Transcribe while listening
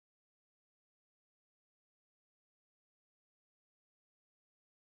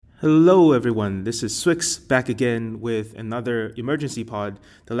Hello, everyone. This is Swix back again with another emergency pod.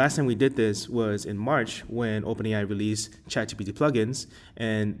 The last time we did this was in March when OpenAI released ChatGPT plugins,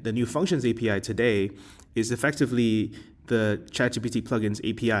 and the new functions API today is effectively the ChatGPT plugins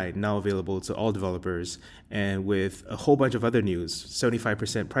API now available to all developers, and with a whole bunch of other news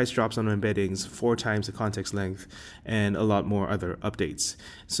 75% price drops on embeddings, 4 times the context length, and a lot more other updates.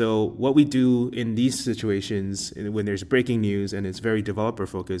 So, what we do in these situations when there's breaking news and it's very developer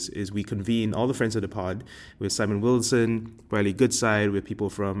focused is we convene all the friends of the pod with Simon Willison, Riley Goodside, with people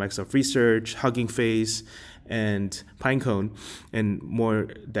from Microsoft Research, Hugging Face, and Pinecone, and more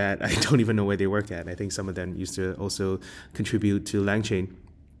that I don't even know where they work at. I think some of them used to also contribute to LangChain.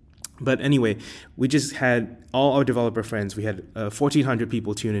 But anyway, we just had all our developer friends. We had 1,400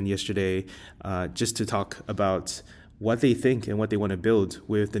 people tune in yesterday just to talk about what they think and what they want to build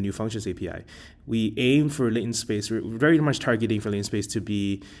with the new functions API. We aim for latent space. We're very much targeting for latent space to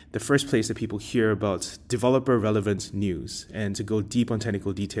be the first place that people hear about developer relevant news and to go deep on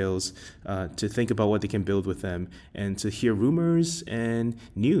technical details, to think about what they can build with them, and to hear rumors and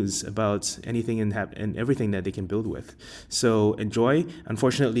news about anything and everything that they can build with. So enjoy.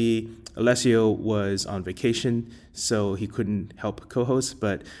 Unfortunately, Alessio was on vacation, so he couldn't help co-host,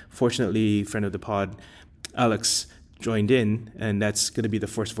 but fortunately, friend of the pod, Alex, joined in, and that's going to be the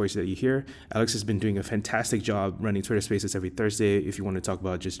first voice that you hear. Alex has been doing a fantastic job running Twitter Spaces every Thursday if you want to talk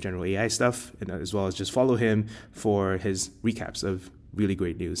about just general AI stuff, and as well as just follow him for his recaps of really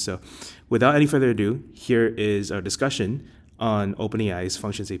great news. So without any further ado, here is our discussion on OpenAI's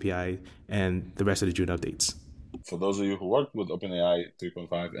Functions API and the rest of the June updates. For those of you who work with OpenAI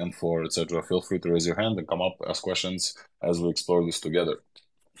 3.5 and 4, etc., feel free to raise your hand and come up, ask questions as we explore this together.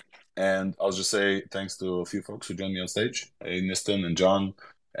 And I'll just say thanks to a few folks who joined me on stage, Niston and John.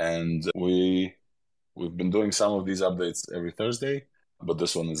 And we've been doing some of these updates every Thursday, but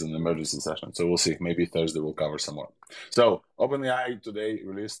this one is an emergency session. So we'll see. Maybe Thursday we'll cover some more. So OpenAI today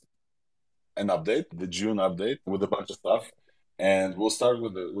released an update, the June update, with a bunch of stuff. And we'll start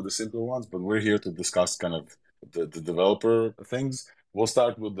with the simpler ones, but we're here to discuss kind of the developer things. We'll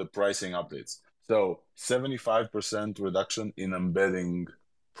start with the pricing updates. So 75% reduction in embedding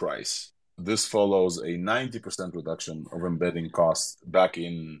price. This follows a 90% reduction of embedding costs back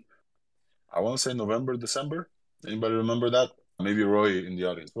in, I want to say November, December. Anybody remember that? Maybe Roy in the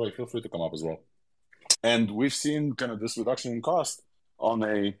audience. Roy, feel free to come up as well. And we've seen kind of this reduction in cost on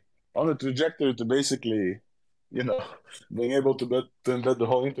a trajectory to basically, being able to embed the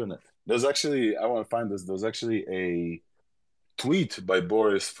whole internet. There's actually, I want to find this, there's actually a tweet by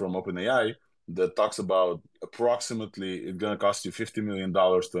Boris from OpenAI that talks about approximately it's going to cost you $50 million to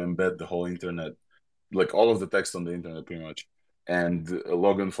embed the whole internet, like all of the text on the internet pretty much. And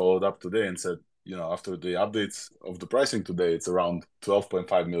Logan followed up today and said, after the updates of the pricing today, it's around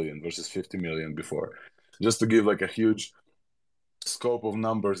 12.5 million versus 50 million before. Just to give like a huge scope of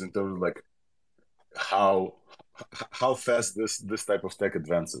numbers in terms of like how fast this type of tech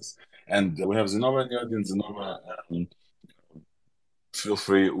advances. And we have Zenova in the audience. Zenova, feel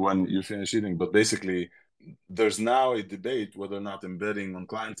free when you finish eating, but basically there's now a debate whether or not embedding on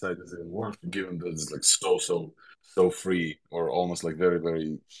client side is even worth, given that it's like so free or almost like very,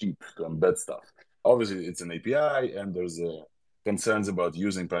 very cheap to embed stuff. Obviously it's an API and there's concerns about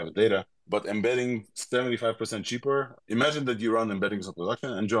using private data, but embedding 75% cheaper. Imagine that you run embeddings on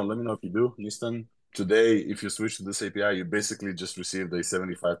production. And John, let me know if you do. Nistan, today, if you switch to this API, you basically just received a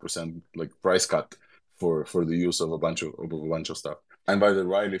 75% like price cut for the use of a bunch of stuff. And by the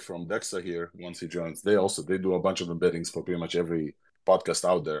Riley from Dexa here, once he joins, they do a bunch of embeddings for pretty much every podcast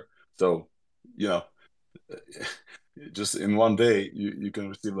out there. So, just in one day, you can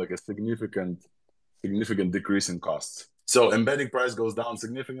receive like a significant decrease in costs. So embedding price goes down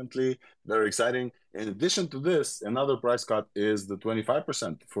significantly, very exciting. In addition to this, another price cut is the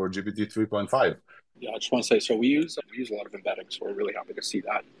 25% for GPT 3.5. Yeah, I just want to say, so we use a lot of embeddings, so we're really happy to see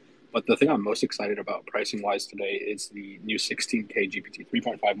that. But the thing I'm most excited about pricing-wise today is the new 16K GPT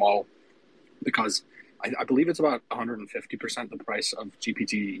 3.5 model, because I believe it's about 150% the price of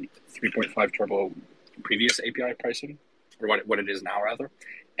GPT 3.5 Turbo previous API pricing, or what it is now, rather.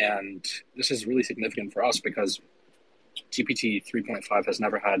 And this is really significant for us because GPT 3.5 has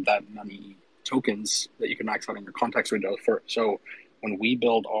never had that many tokens that you can max out in your context window for. So when we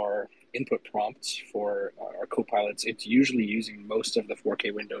build our input prompts for our copilots, it's usually using most of the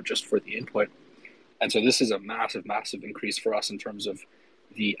 4K window just for the input. And so this is a massive, massive increase for us in terms of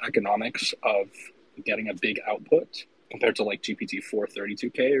the economics of getting a big output compared to like GPT-4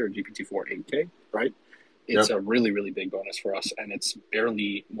 32K or GPT-4 8K, right? It's a really, really big bonus for us, and it's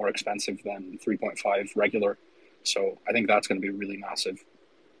barely more expensive than 3.5 regular. So I think that's going to be really massive.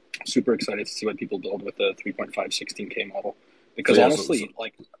 super excited to see what people build with the 3.5 16K model. Because honestly,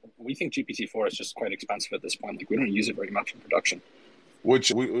 like we think GPT-4 is just quite expensive at this point. Like we don't use it very much in production.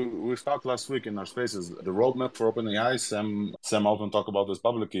 Which we talked last week in our spaces. The roadmap for OpenAI, Sam often talk about this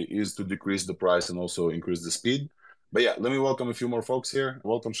publicly, is to decrease the price and also increase the speed. But yeah, let me welcome a few more folks here.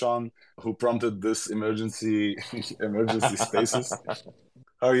 Welcome Sean, who prompted this emergency spaces.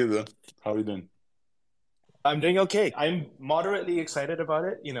 How are you doing? How are you doing? I'm doing okay. I'm moderately excited about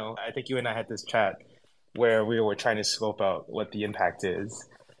it. I think you and I had this chat where we were trying to scope out what the impact is.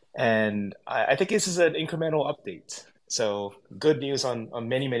 And I think this is an incremental update. So good news on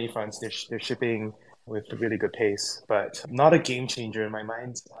many, many fronts. They're shipping with a really good pace, but not a game changer in my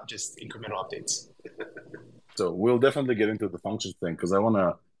mind, just incremental updates. So we'll definitely get into the functions thing because I want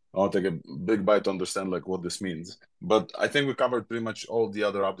to take a big bite to understand like what this means. But I think we covered pretty much all the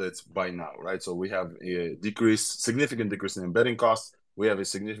other updates by now, right? So we have a significant decrease in embedding costs. We have a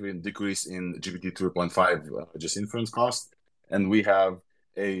significant decrease in GPT 3.5 just inference cost. And we have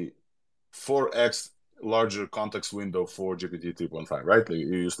a 4x larger context window for GPT 3.5, right? It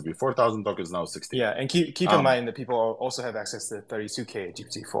used to be 4,000 tokens, now 16. Yeah, and keep in mind that people also have access to 32K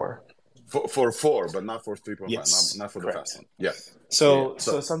GPT-4. For 4, but not for 3.5, yes, not for correct. The fast one. Yeah. So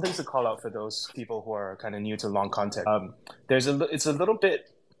some things to call out for those people who are kind of new to long context. It's a little bit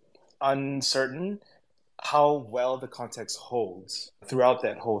uncertain how well the context holds throughout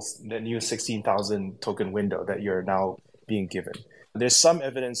that new 16,000 token window that you're now being given. There's some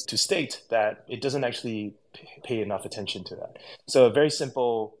evidence to state that it doesn't actually pay enough attention to that. So a very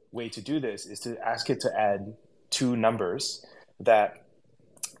simple way to do this is to ask it to add two numbers that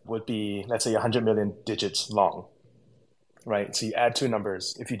would be, let's say, 100 million digits long, right? So you add two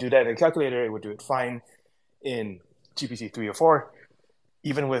numbers. If you do that in a calculator, it would do it fine. In GPT-3 or 4,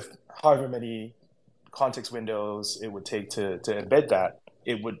 even with however many context windows it would take to embed that,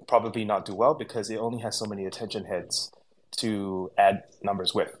 it would probably not do well because it only has so many attention heads to add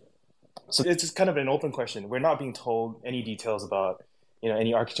numbers with. So it's just kind of an open question. We're not being told any details about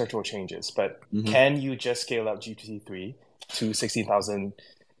any architectural changes, but can you just scale up GPT-3 to 16,000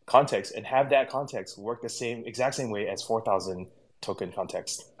 context and have that context work the exact same way as 4,000 token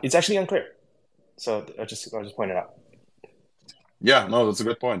context? It's actually unclear. So I'll just point it out. Yeah, no, that's a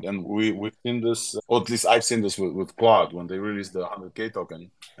good point. And we've seen this, or at least I've seen this with Claude when they released the 100K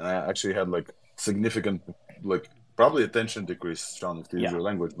token, and I actually had like significant, like probably attention decrease, Sean, if to use your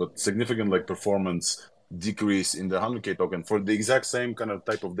language, but significant like performance decrease in the 100K token for the exact same kind of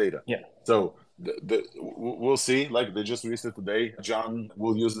type of data. Yeah. So we'll see. Like they just released it today. John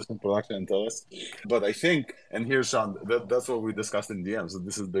will use this in production and tell us. But I think, and here's Sean, that's what we discussed in DM. So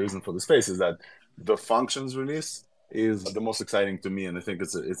this is the reason for the space, is that the functions release is the most exciting to me, and I think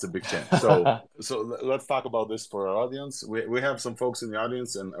it's a big change. So let's talk about this for our audience. We have some folks in the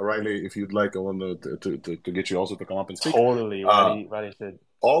audience, and Riley, if you'd like, I want to get you also to come up and speak. Totally, Riley should.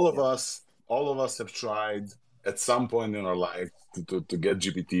 All of us have tried at some point in our life to get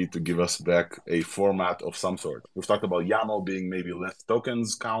GPT to give us back a format of some sort. We've talked about YAML being maybe less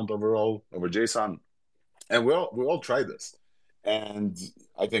tokens count overall over JSON, and we all tried this, and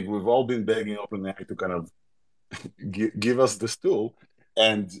I think we've all been begging OpenAI to kind of give us this tool.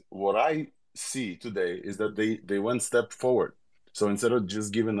 And what I see today is that they went step forward. So instead of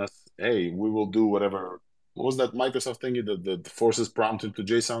just giving us, hey, we will do whatever, what was that Microsoft thingy that forces prompt into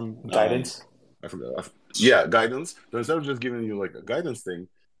JSON? Guidance? I forgot. Yeah, guidance. So instead of just giving you like a guidance thing,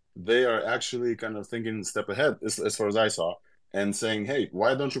 they are actually kind of thinking a step ahead, as far as I saw, and saying, hey,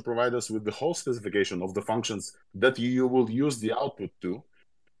 why don't you provide us with the whole specification of the functions that you will use the output to?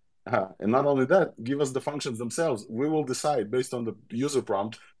 And not only that, give us the functions themselves. We will decide based on the user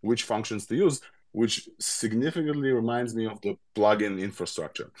prompt which functions to use, which significantly reminds me of the plugin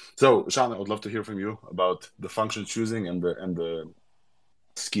infrastructure. So, Sean, I would love to hear from you about the function choosing and the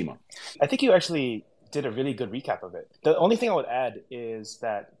schema. I think you actually did a really good recap of it. The only thing I would add is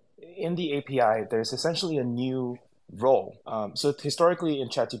that in the API, there's essentially a new role. So historically in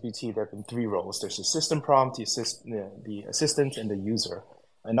ChatGPT, there have been three roles. There's the system prompt, the assistant, and the user.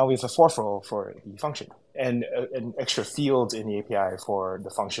 And now we have a fourth role for the function and an extra field in the API for the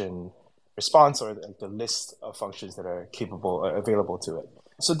function response or the list of functions that are available to it.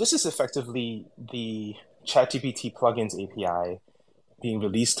 So this is effectively the ChatGPT plugins API being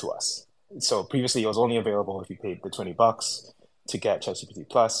released to us. So previously it was only available if you paid the $20 to get ChatGPT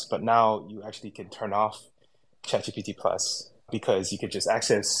Plus, but now you actually can turn off ChatGPT Plus because you could just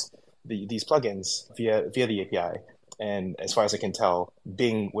access these plugins via the API. And as far as I can tell,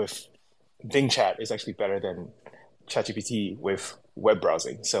 Bing Chat is actually better than ChatGPT with web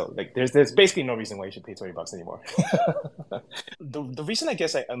browsing. So like there's basically no reason why you should pay $20 anymore. The reason I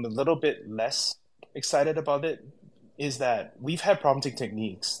guess I'm a little bit less excited about it is that we've had prompting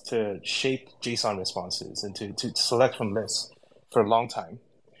techniques to shape JSON responses and to select from lists for a long time.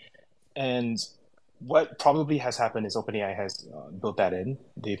 And what probably has happened is OpenAI has built that in.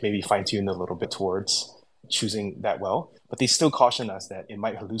 They've maybe fine-tuned a little bit towards choosing that well, but they still caution us that it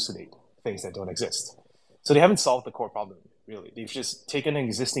might hallucinate things that don't exist. So they haven't solved the core problem, really. They've just taken an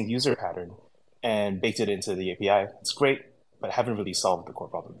existing user pattern and baked it into the API. It's great, but haven't really solved the core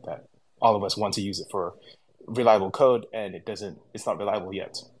problem that all of us want to use it for reliable code, and it's not reliable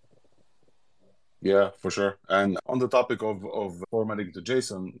yet. Yeah, for sure. And on the topic of formatting to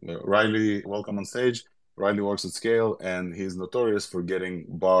JSON, Riley, welcome on stage. Riley works at Scale, and he's notorious for getting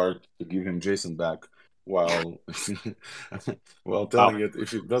Bart to give him JSON back while telling it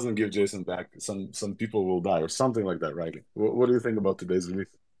if it doesn't give JSON back, some people will die or something like that, Riley. What do you think about today's release?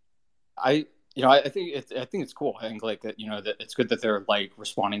 I think it's cool. I think like that, that it's good that they're like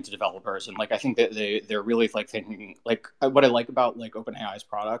responding to developers, and like I think that they're really like thinking, like what I like about like OpenAI's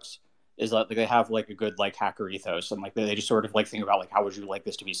products is that like, they have like a good like hacker ethos, and like they just sort of like think about like how would you like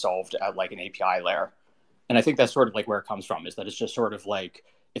this to be solved at like an API layer. And I think that's sort of like where it comes from, is that it's just sort of like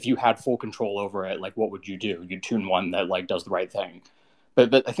if you had full control over it, like what would you do? You'd tune one that like does the right thing.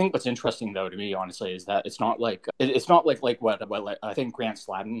 But I think what's interesting though to me honestly is that it's not like what I think Grant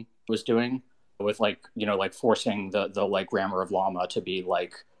Sladden was doing with like like forcing the like grammar of llama to be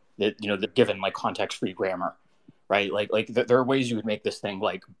like the given like context free grammar, right? Like there are ways you would make this thing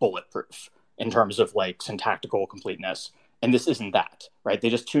like bulletproof in terms of like syntactical completeness, and this isn't that, right? They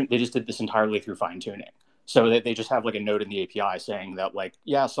just did this entirely through fine tuning. So they just have like a note in the API saying that like,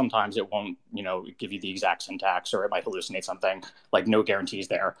 yeah, sometimes it won't, give you the exact syntax, or it might hallucinate something, like no guarantees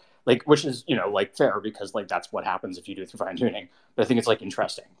there, like, which is, like fair, because like that's what happens if you do it through fine tuning. But I think it's like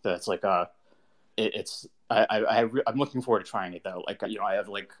interesting that it's like I'm looking forward to trying it though. Like, I have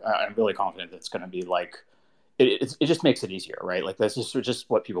like, I'm really confident that it's going to be like, it just makes it easier, right? Like this is just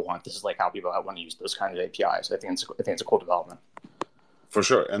what people want. This is like how people want to use those kind of APIs. I think it's a cool development. For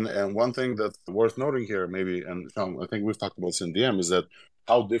sure. And one thing that's worth noting here, maybe, and Sean, I think we've talked about this in DM, is that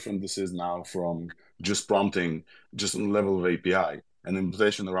how different this is now from just prompting, just on the level of API. And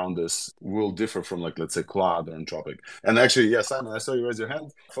implementation around this will differ from, like, let's say, Claude or Anthropic. And actually, yeah, Simon, I saw you raise your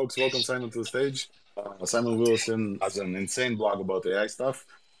hand. Folks, welcome Simon to the stage. Simon Willison has an insane blog about AI stuff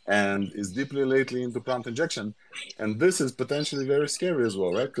and is deeply lately into prompt injection. And this is potentially very scary as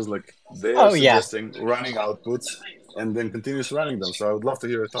well, right? Because, like, they are suggesting running outputs and then continues running them. So I would love to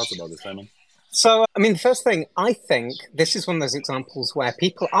hear your thoughts about this, Simon. So, I mean, the first thing, I think this is one of those examples where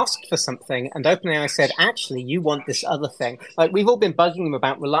people asked for something and OpenAI said, actually, you want this other thing. Like, we've all been bugging them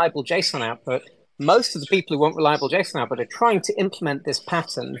about reliable JSON output. Most of the people who want reliable JSON output are trying to implement this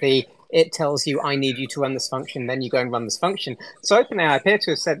pattern. It tells you, I need you to run this function, then you go and run this function. So OpenAI appear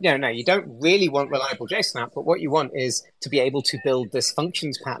to have said, no, you don't really want reliable JSON output. What you want is to be able to build this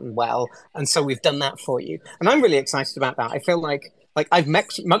functions pattern well. And so we've done that for you. And I'm really excited about that. I feel like I've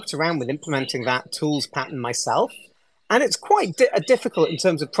mucked around with implementing that tools pattern myself. And it's quite difficult in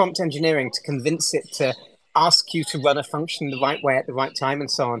terms of prompt engineering to convince it to ask you to run a function the right way at the right time and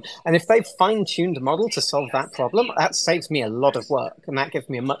so on. And if they've fine-tuned the model to solve that problem, that saves me a lot of work. And that gives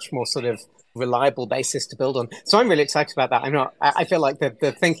me a much more sort of reliable basis to build on. So I'm really excited about that. I feel like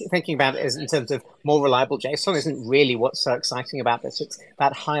the thinking about it is in terms of more reliable JSON isn't really what's so exciting about this. It's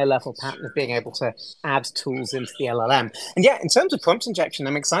that higher level pattern of being able to add tools into the LLM. And yeah, in terms of prompt injection,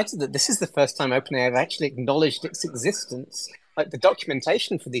 I'm excited that this is the first time OpenAI have actually acknowledged its existence. Like the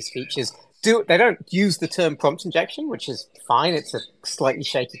documentation for these features, they don't use the term prompt injection, which is fine. It's a slightly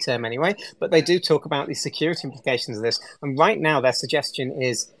shaky term anyway, but they do talk about the security implications of this. And right now their suggestion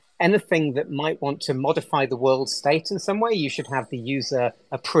is anything that might want to modify the world state in some way, you should have the user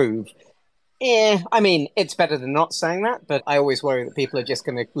approve. I mean, it's better than not saying that, but I always worry that people are just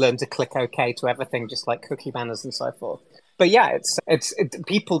going to learn to click OK to everything, just like cookie banners and so forth. But yeah,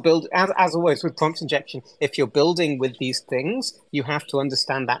 people build, as always with prompt injection, if you're building with these things, you have to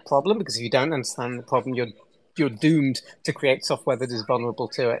understand that problem, because if you don't understand the problem, you're doomed to create software that is vulnerable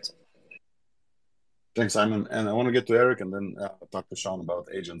to it. Thanks, Simon. And I want to get to Eric and then talk to Sean about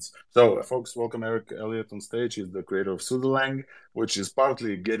agents. So, folks, welcome Eric Elliott on stage. He's the creator of Pseudolang, which is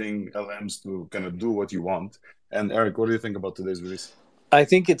partly getting LMs to kind of do what you want. And Eric, what do you think about today's release? I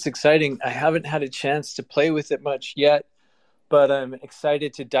think it's exciting. I haven't had a chance to play with it much yet, but I'm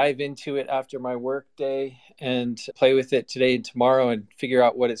excited to dive into it after my work day and play with it today and tomorrow and figure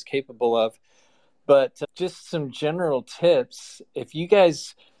out what it's capable of. But just some general tips. If you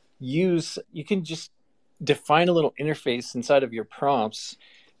guys you can just define a little interface inside of your prompts,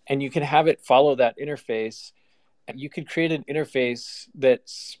 and you can have it follow that interface. You could create an interface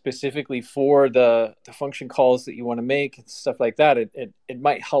that's specifically for the function calls that you want to make and stuff like that. It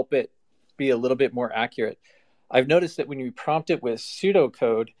might help it be a little bit more accurate. I've noticed that when you prompt it with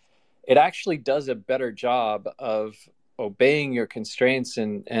pseudocode, it actually does a better job of obeying your constraints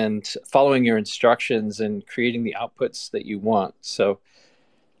and following your instructions and creating the outputs that you want. So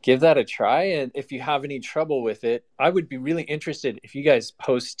give that a try. And if you have any trouble with it, I would be really interested if you guys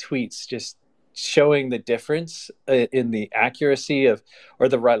post tweets just showing the difference in the accuracy of or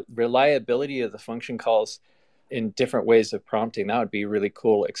the reliability of the function calls in different ways of prompting. That would be a really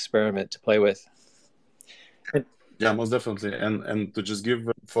cool experiment to play with. Yeah, most definitely. And to just give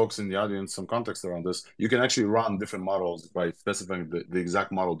folks in the audience some context around this, you can actually run different models by specifying the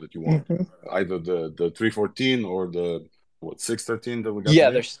exact model that you want, either the 314 or the 613 that we got. Yeah,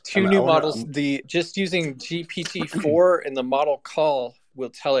 today. there's two new models. Just using GPT-4 and the model call will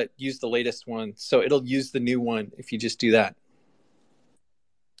tell it use the latest one. So it'll use the new one if you just do that.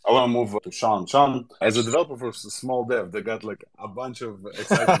 I want to move to Sean. Sean, as a developer for small dev, they got like a bunch of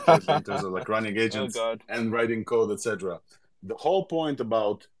exciting things in terms of like running agents and writing code, etc. The whole point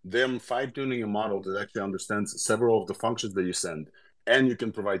about them fine-tuning a model that actually understands several of the functions that you send, and you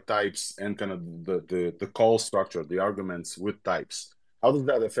can provide types and kind of the call structure, the arguments with types. How does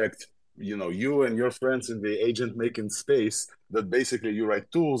that affect you and your friends in the agent making space that basically you write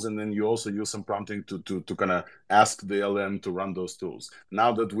tools and then you also use some prompting to kind of ask the LM to run those tools?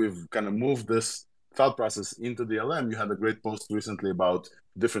 Now that we've kind of moved this thought process into the LM, you had a great post recently about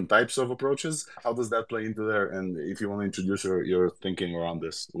different types of approaches. How does that play into there? And if you want to introduce your thinking around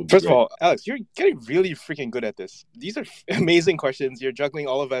this. First of all, Alex, you're getting really freaking good at this. These are amazing questions. You're juggling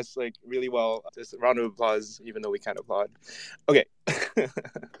all of us like really well. Just a round of applause, even though we can't applaud. Okay.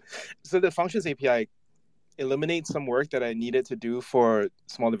 So the Functions API eliminates some work that I needed to do for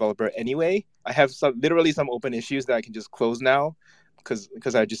small developer anyway. I have literally some open issues that I can just close now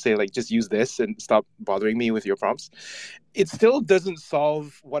because I just say like, just use this and stop bothering me with your prompts. It still doesn't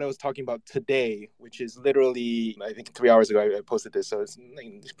solve what I was talking about today, which is literally, I think 3 hours ago I posted this, so it's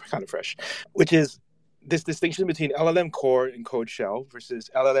kind of fresh, which is this distinction between LLM core and code shell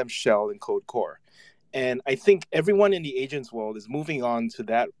versus LLM shell and code core. And I think everyone in the agents world is moving on to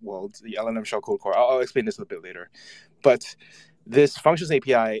that world, the LLM shell code core. I'll explain this a bit later. But this Functions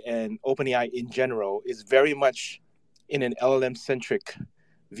API and OpenAI in general is very much in an LLM-centric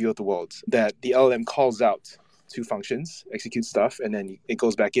view of the world, that the LLM calls out to functions, executes stuff, and then it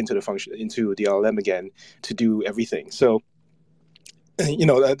goes back into the LLM again to do everything. So,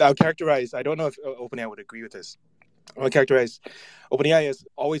 I'll characterize, I don't know if OpenAI would agree with this. I would characterize OpenAI as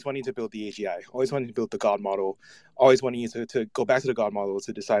always wanting to build the AGI, always wanting to build the God model, always wanting you to go back to the God model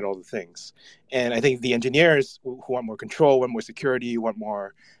to decide all the things. And I think the engineers who want more control, want more security, want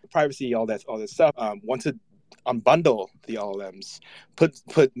more privacy, all that stuff, want to unbundle the LLMs,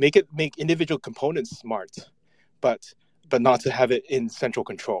 make individual components smart, but not to have it in central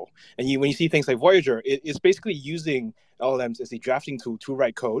control. And when you see things like Voyager, it's basically using LLMs as a drafting tool to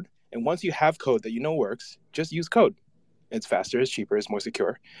write code. And once you have code that works, just use code. It's faster, it's cheaper, it's more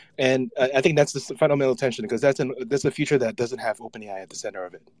secure. And I think that's the fundamental tension, because that's a future that doesn't have OpenAI at the center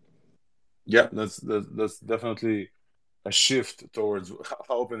of it. Yeah, that's definitely a shift towards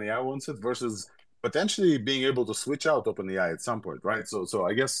how OpenAI wants it versus potentially being able to switch out OpenAI at some point, right? So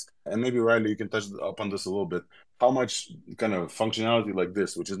I guess, and maybe Riley, you can touch upon this a little bit, how much kind of functionality like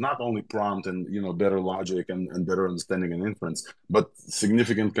this, which is not only prompt and better logic and better understanding and inference, but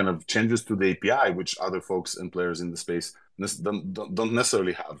significant kind of changes to the API, which other folks and players in the space don't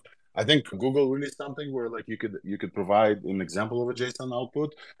necessarily have. I think Google released something where like you could provide an example of a JSON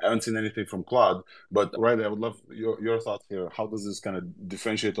output. I haven't seen anything from Claude, but Riley, I would love your thoughts here. How does this kind of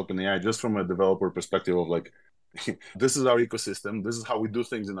differentiate OpenAI just from a developer perspective of like, this is our ecosystem, this is how we do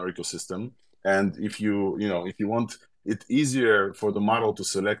things in our ecosystem, and if you want it easier for the model to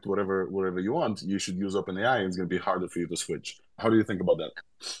select whatever you want, you should use OpenAI, and it's going to be harder for you to switch. How do you think about that?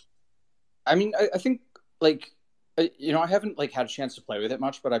 I mean, I think like, I haven't like had a chance to play with it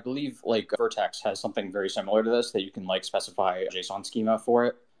much, but I believe like Vertex has something very similar to this, that you can like specify a JSON schema for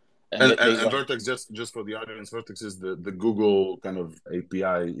it. And Vertex, just for the audience, Vertex is the Google kind of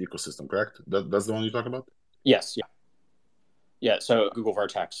API ecosystem, correct? That's the one you talk about? Yes. Yeah. So Google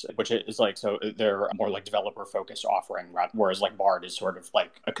Vertex, which is like, so they're a more like developer focused offering, whereas like Bard is sort of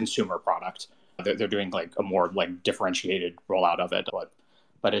like a consumer product. They're doing like a more like differentiated rollout of it,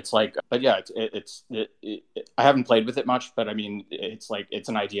 but it's like, but yeah, I haven't played with it much, but I mean, it's like, it's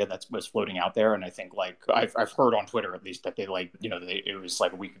an idea that was floating out there. And I think like, I've heard on Twitter at least that they like, it was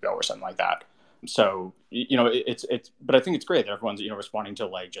like a week ago or something like that. So, but I think it's great that everyone's, responding to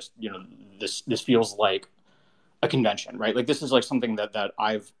like, just, this feels like a convention, right? Like this is like something that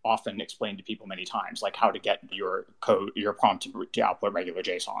I've often explained to people many times, like how to get your code, your prompt to output regular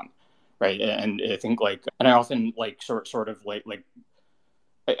JSON, right? And I think like, and I often like sort of like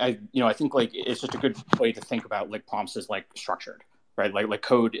I think like it's just a good way to think about like prompts as like structured, right? Like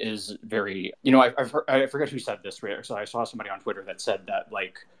code is very, I've heard, I forget who said this, right? So I saw somebody on Twitter that said that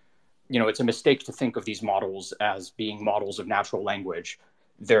like, it's a mistake to think of these models as being models of natural language.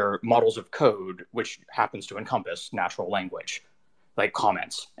 They're models of code, which happens to encompass natural language, like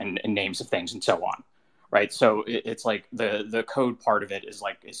comments and names of things and so on, right? So it's like the code part of it is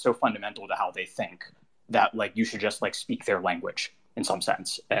so fundamental to how they think that like you should just like speak their language in some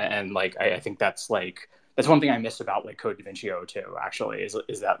sense. And like I think that's one thing I miss about like Code DaVinci 02 actually is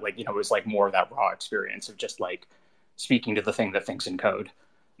that like, it was like more of that raw experience of just like speaking to the thing that thinks in code.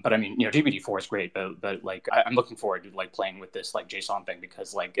 But I mean, GPT-4 is great, but like I'm looking forward to like playing with this like JSON thing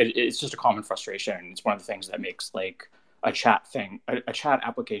because like it's just a common frustration. It's one of the things that makes like a chat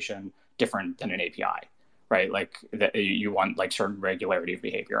application different than an API, right? Like that you want like certain regularity of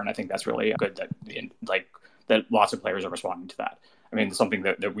behavior, and I think that's really good that lots of players are responding to that. I mean, it's something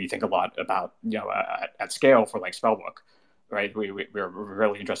that we think a lot about, at scale for like Spellbook, right? We're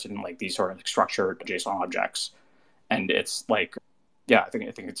really interested in like these sort of structured JSON objects, and it's like. Yeah, I think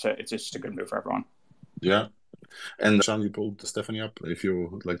it's just a good move for everyone. Yeah, and Sean, you pulled Stefania up. If you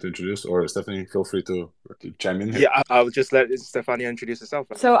would like to introduce, or Stephanie, feel free to chime in here. Yeah, I'll just let Stefania introduce herself.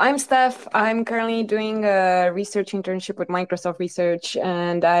 So I'm Steph. I'm currently doing a research internship with Microsoft Research,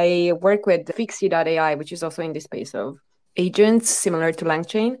 and I work with Fixie.ai, which is also in the space of agents similar to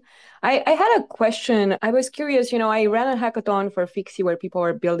LangChain. I had a question. I was curious, I ran a hackathon for Fixie where people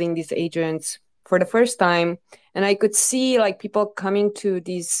were building these agents for the first time. And I could see like people coming to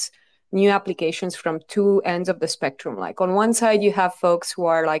these new applications from two ends of the spectrum. Like on one side, you have folks who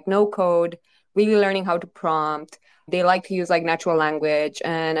are like no code, really learning how to prompt. They like to use like natural language.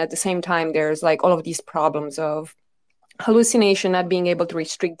 And at the same time, there's like all of these problems of hallucination, not being able to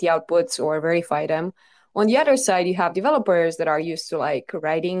restrict the outputs or verify them. On the other side, you have developers that are used to like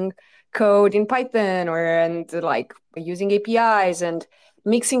writing code in Python and like using APIs, and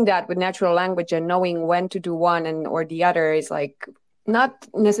mixing that with natural language and knowing when to do one or the other is like not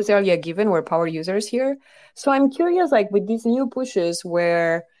necessarily a given. We're power users here. So I'm curious, like with these new pushes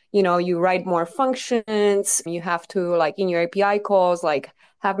where, you write more functions, you have to like in your API calls, like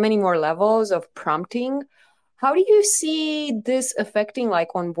have many more levels of prompting. How do you see this affecting like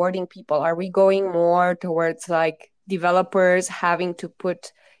onboarding people? Are we going more towards like developers having to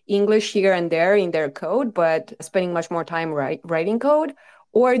put English here and there in their code, but spending much more time writing code,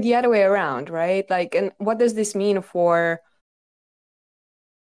 or the other way around, right? Like, and what does this mean for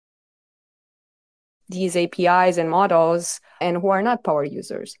these APIs and models and who are not power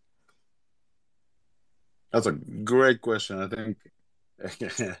users? That's a great question. I think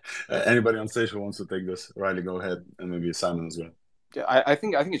anybody on stage who wants to take this, Riley, go ahead, and maybe Simon as well. I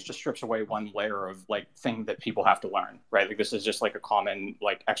think it just strips away one layer of like thing that people have to learn, right? Like this is just like a common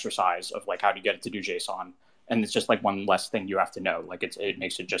like exercise of like how to get it to do JSON, and it's just like one less thing you have to know. Like it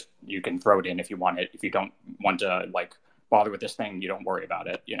makes it just, you can throw it in if you want it. If you don't want to like bother with this thing, you don't worry about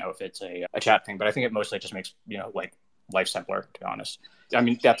it. If it's a chat thing, but I think it mostly just makes like life simpler, to be honest. I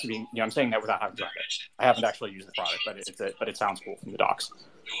mean, that's being I'm saying that without having tried it. I haven't actually used the product, but it sounds cool from the docs.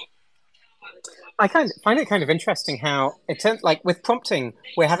 I find it kind of interesting how it turns like with prompting,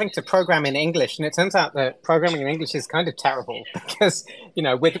 we're having to program in English, and it turns out that programming in English is kind of terrible because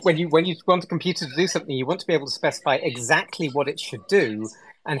when you want a computer to do something, you want to be able to specify exactly what it should do,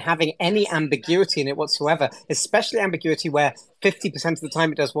 and having any ambiguity in it whatsoever, especially ambiguity where 50% of the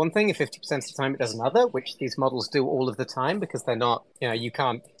time it does one thing and 50% of the time it does another, which these models do all of the time because they're not, you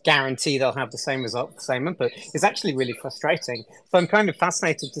can't guarantee they'll have the same result, the same input, is actually really frustrating. So I'm kind of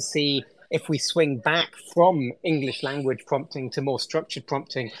fascinated to see if we swing back from English language prompting to more structured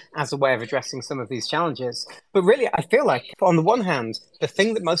prompting as a way of addressing some of these challenges. But really, I feel like, on the one hand, the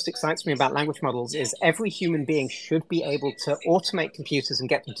thing that most excites me about language models is every human being should be able to automate computers and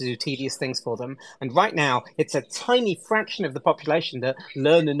get them to do tedious things for them. And right now, it's a tiny fraction of the population that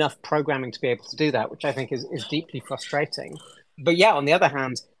learn enough programming to be able to do that, which I think is deeply frustrating. But yeah, on the other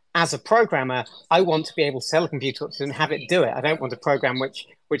hand, as a programmer, I want to be able to tell a computer what to do and have it do it. I don't want a program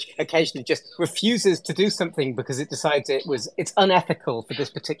which occasionally just refuses to do something because it decides it's unethical for this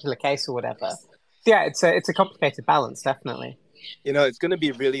particular case or whatever. Yeah, it's a complicated balance, definitely. It's going to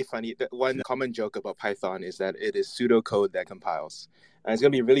be really funny. One common joke about Python is that it is pseudocode that compiles. And it's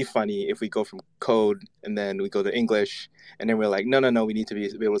going to be really funny if we go from code and then we go to English and then we're like, no, we need to be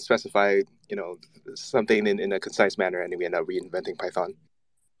able to specify, something in a concise manner, and then we end up reinventing Python.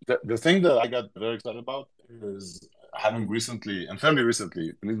 The thing that I got very excited about is having fairly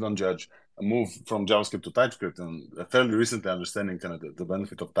recently, please don't judge, move from JavaScript to TypeScript, and fairly recently understanding kind of the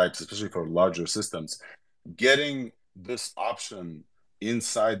benefit of types, especially for larger systems. Getting this option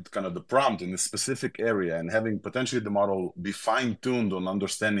inside kind of the prompt in a specific area and having potentially the model be fine-tuned on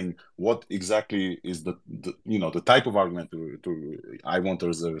understanding what exactly is the type of argument I want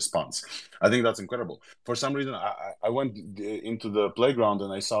as a response. I think that's incredible. For some reason, I went into the playground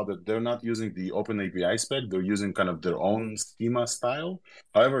and I saw that they're not using the OpenAPI spec. They're using kind of their own schema style.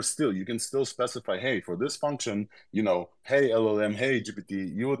 However, still, you can still specify, hey, for this function, hey, LLM, hey,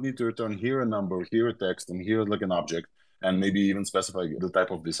 GPT, you would need to return here a number, here a text, and here like an object, and maybe even specify the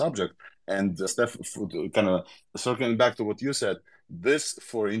type of this object. And Steph, kind of circling back to what you said, this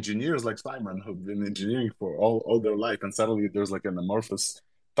for engineers like Simon, who've been engineering for all their life, and suddenly there's like an amorphous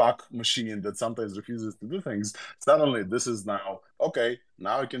talk machine that sometimes refuses to do things. Suddenly, this is now, okay,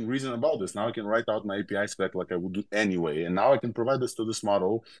 now I can reason about this. Now I can write out my API spec like I would do anyway. And now I can provide this to this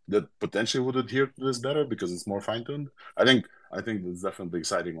model that potentially would adhere to this better because it's more fine-tuned. I think that's definitely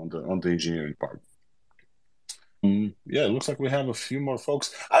exciting on the engineering part. Yeah, it looks like we have a few more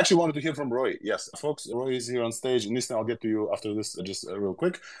folks. I actually wanted to hear from Roy. Yes, folks, Roy is here on stage. And Nistan, I'll get to you after this just real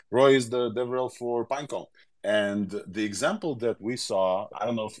quick. Roy is the DevRel for Pinecone. And the example that we saw, I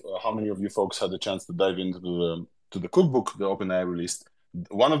don't know how many of you folks had the chance to dive into the cookbook the OpenAI released.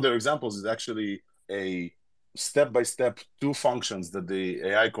 One of their examples is actually a step-by-step two functions that the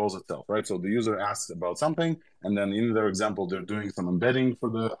AI calls itself, right? So the user asks about something, and then in their example, they're doing some embedding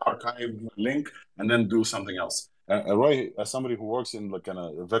for the archive link, and then do something else. Roy, as somebody who works in like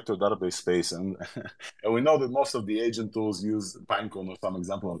a vector database space, and we know that most of the agent tools use Pinecone or some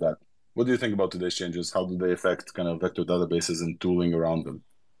example of that. What do you think about today's changes? How do they affect kind of vector databases and tooling around them?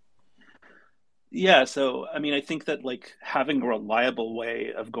 Yeah, so I mean, I think that like having a reliable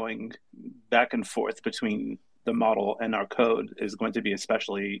way of going back and forth between the model and our code is going to be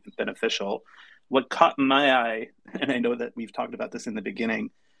especially beneficial. What caught my eye, and I know that we've talked about this in the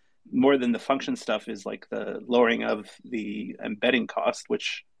beginning, more than the function stuff, is like the lowering of the embedding cost,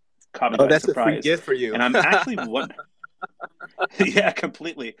 which caught me by that's surprise. A free gift for you. And I'm actually yeah,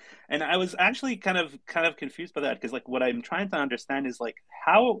 completely. And I was actually kind of confused by that, because like what I'm trying to understand is like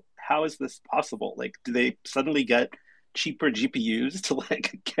how is this possible? Like, do they suddenly get cheaper GPUs to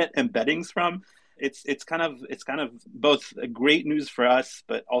like get embeddings from? It's kind of both a great news for us,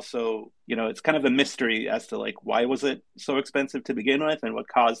 but also, it's kind of a mystery as to like why was it so expensive to begin with, and what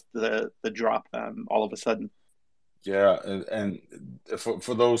caused the drop all of a sudden. Yeah, and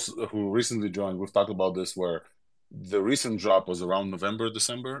for those who recently joined, we've talked about this, where the recent drop was around November,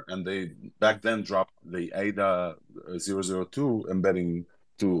 December, and they back then dropped the ADA 002 embedding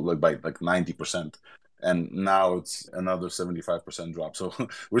to by 90%. And now it's another 75% drop. So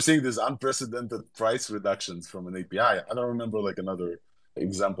we're seeing this unprecedented price reductions from an API. I don't remember another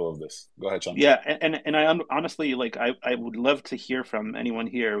example of this. Go ahead, Sean. Yeah, and I honestly I would love to hear from anyone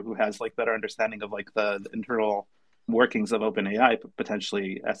here who has better understanding of the internal workings of OpenAI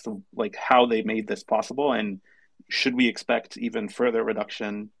potentially as to how they made this possible, and should we expect even further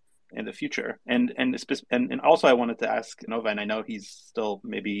reduction in the future? And also I wanted to ask Nova, and I know he's still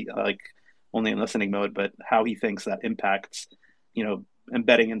maybe only in listening mode, but how he thinks that impacts,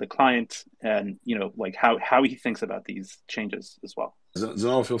 embedding in the client, and how he thinks about these changes as well.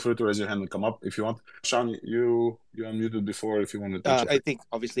 Zeno, feel free to raise your hand and come up if you want. Sean, you unmuted before if you want to touch it. I think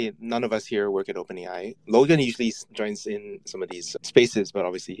obviously none of us here work at OpenAI. Logan usually joins in some of these spaces, but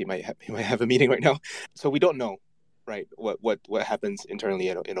obviously he might have a meeting right now, so we don't know. Right, what happens internally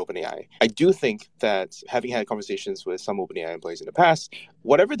in OpenAI. I do think that, having had conversations with some OpenAI employees in the past,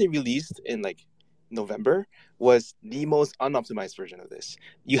 whatever they released in November was the most unoptimized version of this.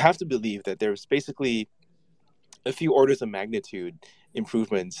 You have to believe that there's basically a few orders of magnitude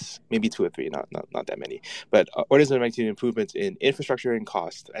improvements, maybe 2 or 3, not that many, but orders of magnitude improvements in infrastructure and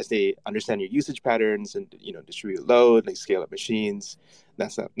cost as they understand your usage patterns and distributed load, scale up machines,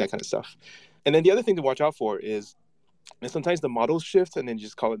 that kind of stuff. And then the other thing to watch out for is, and sometimes the models shift and then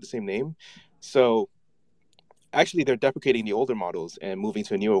just call it the same name. So actually they're deprecating the older models and moving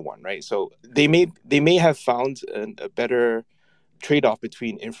to a newer one, right? So they may have found a better trade-off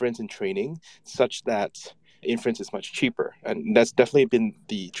between inference and training, such that inference is much cheaper. And that's definitely been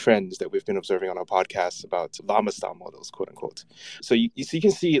the trends that we've been observing on our podcast about llama style models, quote unquote. So you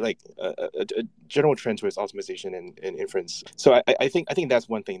can see like a general trend towards optimization and inference. So I think that's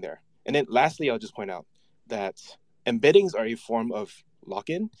one thing there. And then lastly, I'll just point out that embeddings are a form of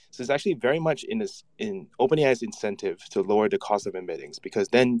lock-in. So it's actually very much in OpenAI's incentive to lower the cost of embeddings, because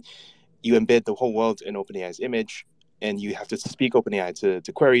then you embed the whole world in OpenAI's image, and you have to speak OpenAI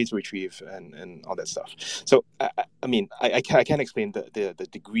to query, to retrieve, and all that stuff. So I can't explain the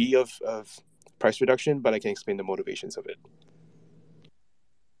degree of price reduction, but I can explain the motivations of it.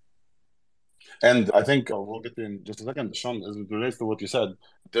 And I think we'll get to in just a second, Sean, as it relates to what you said,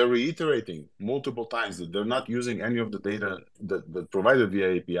 they're reiterating multiple times that they're not using any of the data that provided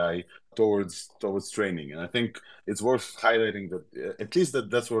via API towards training. And I think it's worth highlighting that at least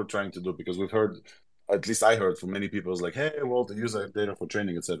that's what we're trying to do, because we've heard, at least I heard from many people, is like, hey, well, they use that data for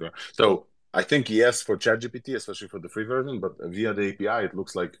training, etc. So I think yes, for ChatGPT, especially for the free version, but via the API, it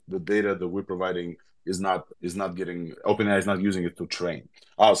looks like the data that we're providing is not getting, OpenAI is not using it to train.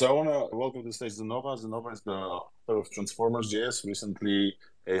 So I want to welcome to the stage Zenova. Zenova is the author of Transformers.js, recently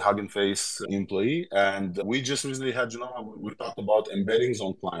a Hugging Face employee. And we just recently had Zenova, we talked about embeddings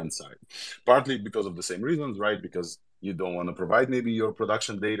on client side, partly because of the same reasons, right? Because you don't want to provide maybe your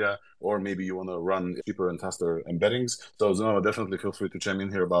production data, or maybe you want to run cheaper and faster embeddings. So Zenova, definitely feel free to chime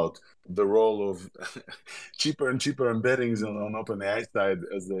in here about the role of cheaper and cheaper embeddings on OpenAI side,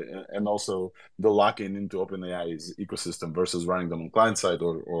 and also the lock-in into OpenAI's ecosystem versus running them on client side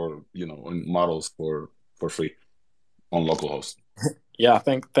or in models for free on localhost. Yeah,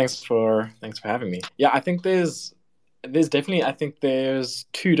 thanks for having me. Yeah, I think there's definitely there's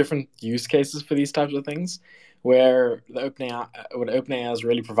two different use cases for these types of things, where what OpenAI is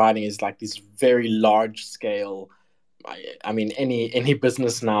really providing is like these very large scale. I mean, any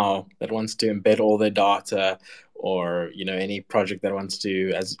business now that wants to embed all their data, or any project that wants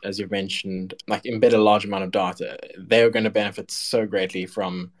to, as you've mentioned, like embed a large amount of data, they're going to benefit so greatly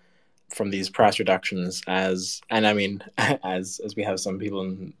from these price reductions. As we have some people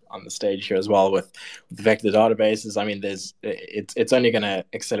on the stage here as well with vector databases. I mean, it's only going to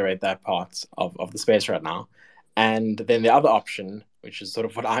accelerate that part of the space right now. And then the other option, which is sort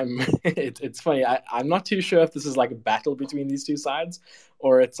of what it's funny, I'm not too sure if this is like a battle between these two sides,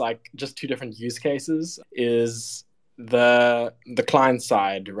 or it's like just two different use cases, is the client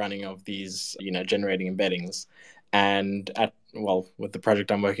side running of these, generating embeddings. And with the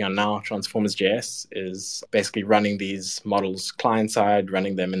project I'm working on now, Transformers.js is basically running these models client side,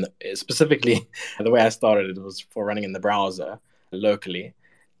 running them specifically, the way I started it was for running in the browser locally.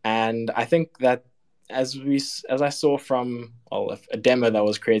 And I think that as I saw from a demo that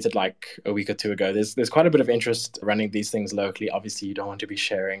was created like a week or two ago, there's quite a bit of interest running these things locally. Obviously, you don't want to be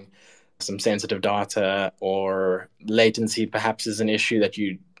sharing some sensitive data, or latency perhaps is an issue that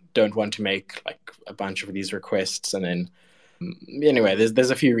you don't want to make like a bunch of these requests. And then anyway,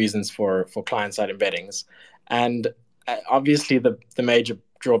 there's a few reasons for client-side embeddings. And obviously the major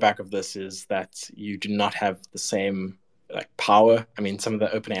drawback of this is that you do not have the same like power. I mean, some of the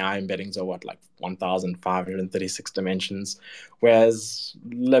OpenAI embeddings are 1,536 dimensions, whereas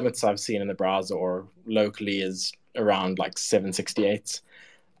limits I've seen in the browser or locally is around like 768.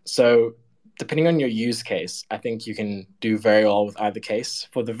 So depending on your use case, I think you can do very well with either case.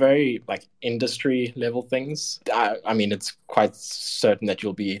 For the very like industry level things, I mean, it's quite certain that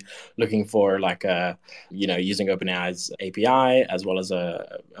you'll be looking for like using OpenAI's API as well as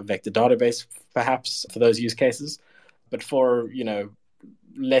a vector database, perhaps, for those use cases. But for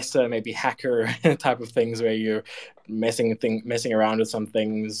lesser maybe hacker type of things where you're messing around with some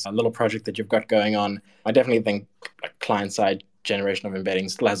things, a little project that you've got going on, I definitely think like client side generation of embedding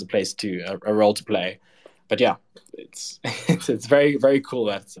still has a role to play. But yeah, it's very, very cool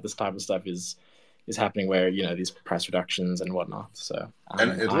that this type of stuff is happening, where these price reductions and whatnot. So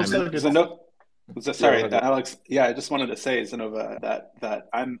and it looks like sorry, Alex. Yeah, I just wanted to say, Zenova, that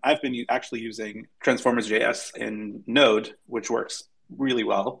I've been actually using Transformers.js in Node, which works really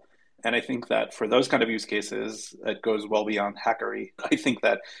well. And I think that for those kind of use cases, it goes well beyond hackery. I think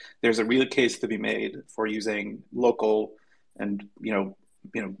that there's a real case to be made for using local and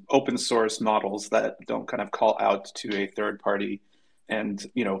open source models that don't kind of call out to a third party. And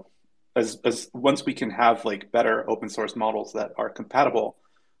as once we can have like better open source models that are compatible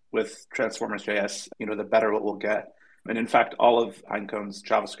with Transformers.js, the better it will get. And in fact, all of Hinecone's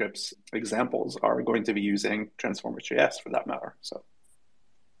JavaScript's examples are going to be using Transformers.js for that matter. So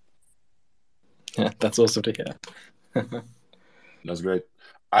yeah, that's awesome to hear. That's great.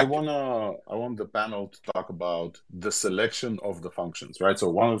 I want the panel to talk about the selection of the functions, right? So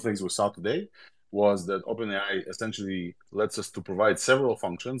one of the things we saw today was that OpenAI essentially lets us to provide several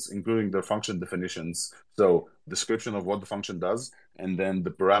functions, including their function definitions. So description of what the function does, and then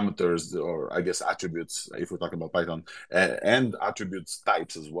the parameters, or I guess attributes, if we're talking about Python, and attributes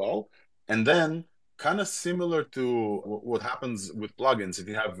types as well. And then kind of similar to what happens with plugins. If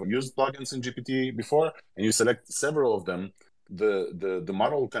you have used plugins in GPT before and you select several of them, the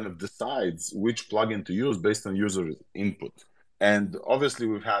model kind of decides which plugin to use based on user input. And obviously,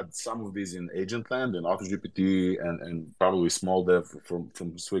 we've had some of these in Agentland and AutoGPT and probably small dev from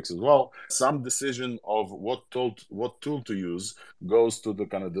Swix as well. Some decision of what tool to use goes to the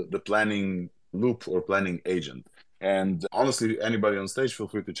kind of the planning loop or planning agent. And honestly, anybody on stage, feel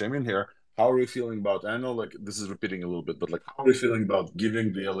free to chime in here. How are you feeling about, I know like this is repeating a little bit, but like how are you feeling about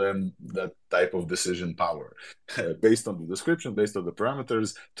giving the LM that type of decision power based on the description, based on the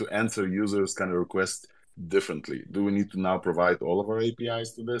parameters to answer users' kind of requests differently? Do we need to now provide all of our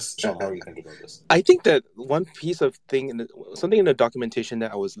APIs to this? Sean, how do you think about this? I think that one piece of something in the documentation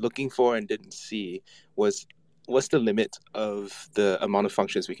that I was looking for and didn't see was what's the limit of the amount of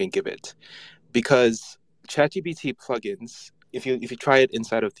functions we can give it? Because ChatGPT plugins, if you try it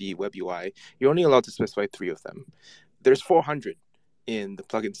inside of the web UI, you're only allowed to specify 3 of them. There's 400 in the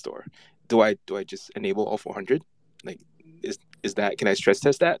plugin store. Do I just enable all 400? Like, is that, can I stress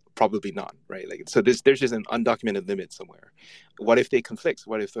test that? Probably not, right? Like, so there's just an undocumented limit somewhere. What if they conflict?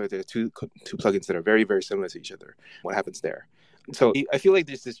 What if there are two plugins that are very, very similar to each other? What happens there? So I feel like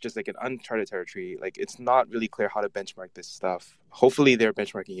this is just like an uncharted territory. Like, it's not really clear how to benchmark this stuff. Hopefully they're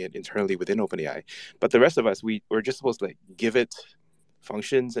benchmarking it internally within OpenAI. But the rest of us, we're just supposed to like give it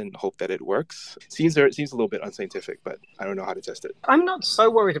functions and hope that it works. Seems a little bit unscientific, but I don't know how to test it. I'm not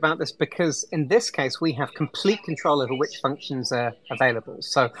so worried about this because in this case, we have complete control over which functions are available.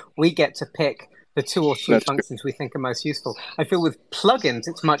 So we get to pick the 2 or 3 functions we think are most useful. I feel with plugins,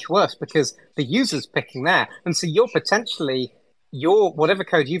 it's much worse because the user's picking there. And so whatever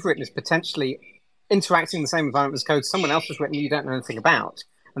code you've written is potentially interacting in the same environment as code someone else has written you don't know anything about.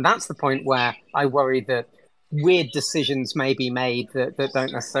 And that's the point where I worry that weird decisions may be made that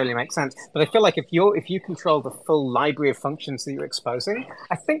don't necessarily make sense. But I feel like if you control the full library of functions that you're exposing,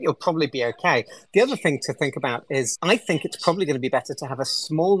 I think you'll probably be okay. The other thing to think about is I think it's probably going to be better to have a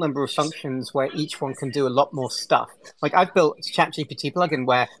small number of functions where each one can do a lot more stuff. Like I've built a ChatGPT plugin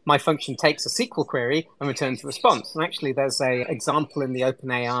where my function takes a SQL query and returns a response. And actually there's an example in the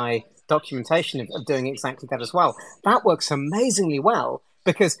OpenAI documentation of doing exactly that as well. That works amazingly well.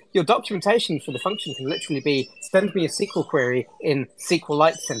 Because your documentation for the function can literally be, send me a SQL query in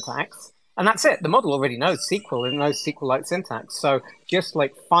SQLite syntax, and that's it. The model already knows SQL and knows SQLite syntax. So just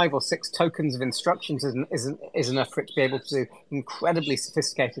like 5 or 6 tokens of instructions is enough for it to be able to do incredibly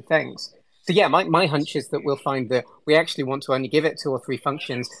sophisticated things. So yeah, my hunch is that we'll find that we actually want to only give it 2 or 3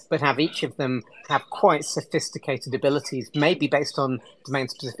 functions, but have each of them have quite sophisticated abilities, maybe based on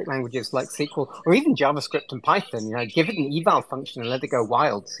domain-specific languages like SQL, or even JavaScript and Python. You know, give it an eval function and let it go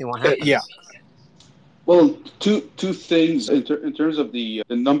wild, see what happens. Yeah. Well, two things in terms of the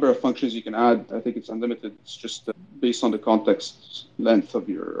number of functions you can add. I think it's unlimited. It's just based on the context length of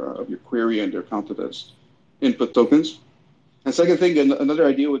your query, and they're counted as input tokens. And second thing, another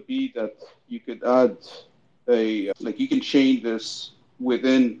idea would be that you could add you can chain this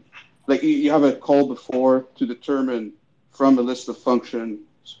within, like you have a call before to determine from a list of functions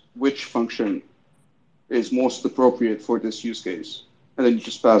which function is most appropriate for this use case. And then you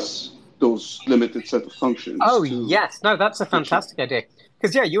just pass those limited set of functions. Oh, yes. No, that's a fantastic idea.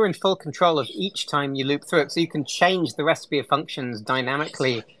 Because, yeah, you're in full control of each time you loop through it. So you can change the recipe of functions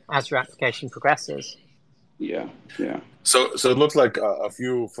dynamically as your application progresses. Yeah. So it looks like a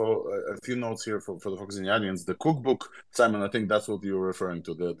few notes here for the folks in the audience. The cookbook, Simon, I think that's what you're referring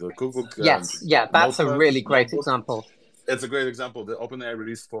to. The cookbook. Yes, that's a really great example. It's a great example. The OpenAI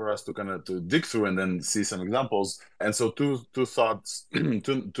released for us to dig through and then see some examples. And so two thoughts,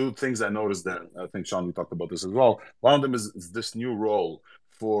 two things I noticed there. I think Sean, we talked about this as well. One of them is this new role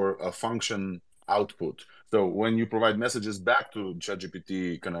for a function output. So when you provide messages back to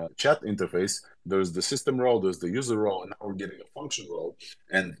ChatGPT kind of chat interface, there's the system role, there's the user role, and now we're getting a function role.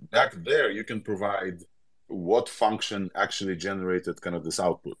 And back there, you can provide what function actually generated kind of this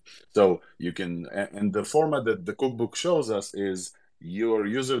output. So you can, and the format that the cookbook shows us is your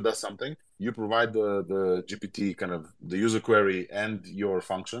user does something, you provide the GPT kind of the user query and your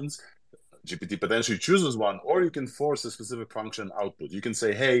functions. GPT potentially chooses one, or you can force a specific function output. You can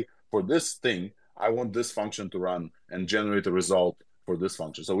say, hey, for this thing, I want this function to run and generate a result for this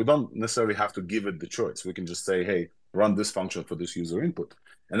function. So we don't necessarily have to give it the choice. We can just say, hey, run this function for this user input.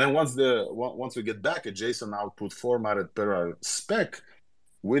 And then once we get back a JSON output formatted per our spec,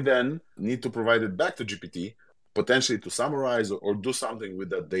 We then need to provide it back to GPT, potentially to summarize or do something with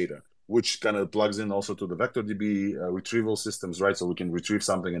that data, which kind of plugs in also to the VectorDB retrieval systems, right? So we can retrieve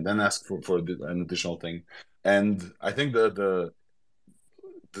something and then ask for an additional thing. And I think the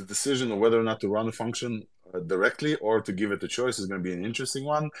decision of whether or not to run a function directly or to give it a choice is going to be an interesting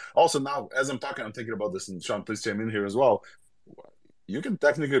one. Also, now, as I'm talking, I'm thinking about this, and Sean, please chime in here as well. You can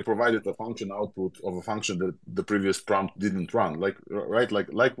technically provide it a function output of a function that the previous prompt didn't run, like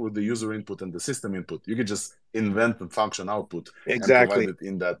with the user input and the system input. You could just invent the function output and provide it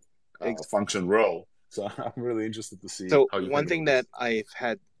in that function role. So I'm really interested to see. So how you one thing that I've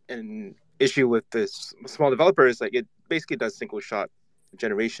had an issue with this small developer is like it basically does single shot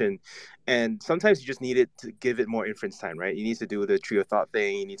generation, and sometimes you just need it to give it more inference time, right? You need to do the tree of thought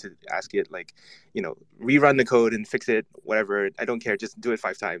thing. You need to ask it like, rerun the code and fix it, whatever. I don't care, just do it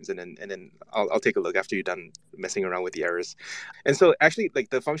 5 times, and then I'll take a look after you're done messing around with the errors. And so actually, like,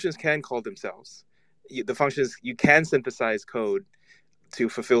 the functions can call themselves. The functions, you can synthesize code to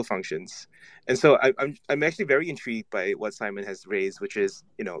fulfill functions. And so I'm actually very intrigued by what Simon has raised, which is,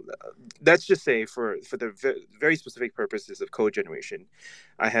 let's just say for the very specific purposes of code generation,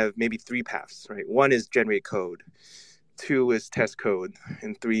 I have maybe 3 paths, right? 1 is generate code, 2 is test code,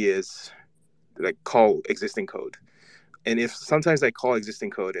 and 3 is like call existing code. And if sometimes I call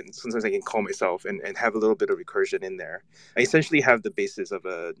existing code and sometimes I can call myself and have a little bit of recursion in there, I essentially have the basis of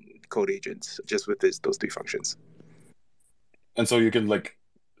a code agent just with those 3 functions. And so you can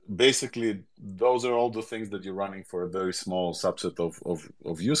basically, those are all the things that you're running for a very small subset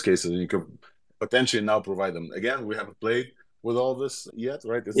of use cases, and you could potentially now provide them. Again, we haven't played with all this yet,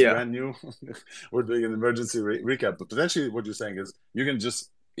 right? It's brand new. We're doing an emergency recap, but potentially what you're saying is you can just,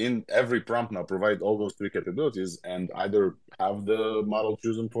 in every prompt now, provide all those 3 capabilities and either have the model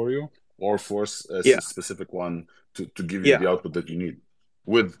choose them for you or force a specific one to give you the output that you need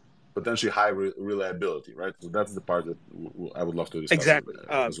with potentially high reliability, right? So that's the part that I would love to discuss. Exactly.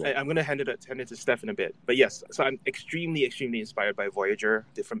 As well. I'm going to hand it to Steph in a bit. But yes, so I'm extremely, extremely inspired by Voyager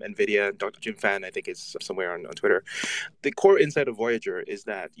from NVIDIA. Dr. Jim Fan, I think, is somewhere on Twitter. The core insight of Voyager is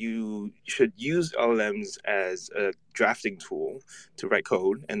that you should use LLMs as a drafting tool to write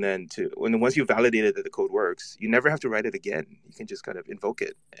code. And then once you validated that the code works, you never have to write it again. You can just kind of invoke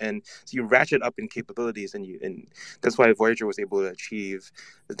it. And so you ratchet up in capabilities, and that's why Voyager was able to achieve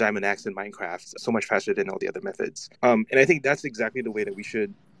the Diamond X in Minecraft so much faster than all the other methods. And I think that's exactly the way that we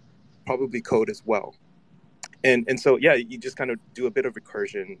should probably code as well. And so, you just kind of do a bit of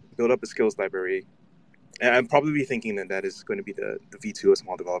recursion, build up a skills library. And I'm probably thinking that is going to be the V2 of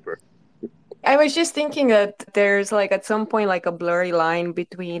small developer. I was just thinking that there's at some point a blurry line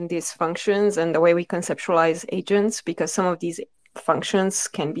between these functions and the way we conceptualize agents, because some of these functions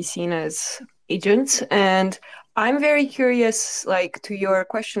can be seen as agents. And I'm very curious, to your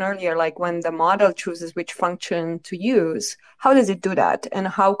question earlier, when the model chooses which function to use, how does it do that? And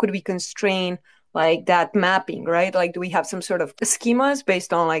how could we constrain that mapping, right? Do we have some sort of schemas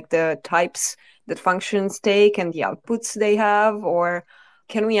based on the types that functions take and the outputs they have? Or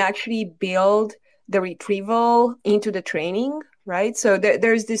can we actually build the retrieval into the training, right? So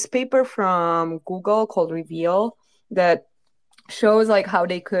there's this paper from Google called Reveal that shows how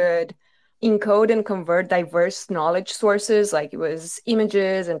they could encode and convert diverse knowledge sources, it was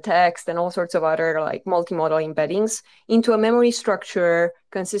images and text and all sorts of other multimodal embeddings, into a memory structure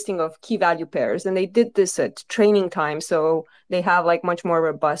consisting of key value pairs. And they did this at training time, so they have much more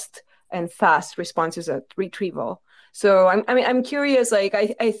robust and fast responses at retrieval. So I'm curious,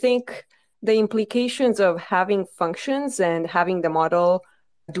 I think the implications of having functions and having the model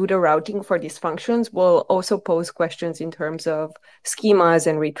do the routing for these functions will also pose questions in terms of schemas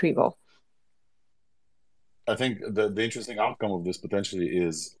and retrieval. I think the interesting outcome of this potentially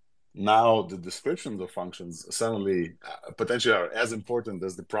is now the descriptions of functions suddenly potentially are as important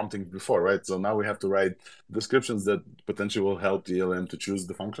as the prompting before, right? So now we have to write descriptions that potentially will help the LM to choose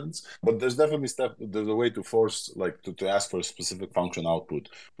the functions. But there's definitely there's a way to force, to ask for a specific function output,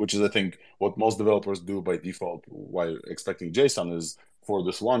 which is, I think, what most developers do by default while expecting JSON is, for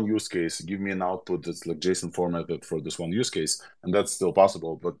this one use case, give me an output that's JSON formatted for this one use case. And that's still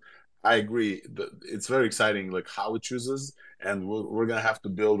possible. But I agree that it's very exciting, how it chooses, and we're gonna have to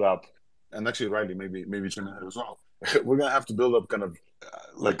build up. And actually, Riley, maybe chime in as well. We're gonna have to build up kind of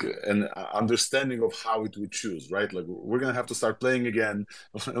an understanding of how it would choose, right? We're gonna have to start playing again,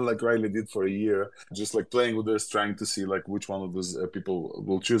 like Riley did for a year, just playing with this, trying to see which one of those people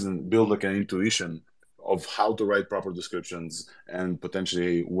will choose, and build an intuition of how to write proper descriptions, and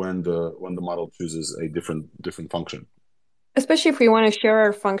potentially when the model chooses a different function. Especially if we want to share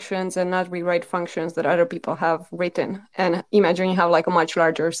our functions and not rewrite functions that other people have written. And imagine you have like a much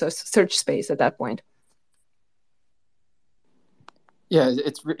larger search space at that point. Yeah,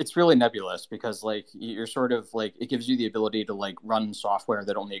 it's really nebulous because like you're sort of like it gives you the ability to like run software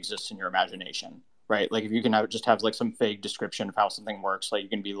that only exists in your imagination, right? Like if you can just have like some vague description of how something works, like you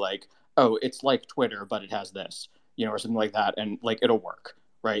can be like, oh, it's like Twitter, but it has this, or something like that, and like it'll work,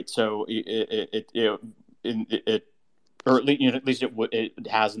 right? So it or at least it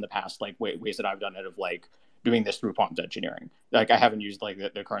has in the past, like ways that I've done it of like doing this through prompt engineering. Like I haven't used like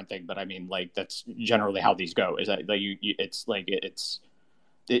the current thing, but I mean like that's generally how these go. Is that like it's like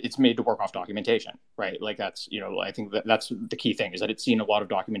it's made to work off documentation, right? Like that's I think that's the key thing, is that it's seen a lot of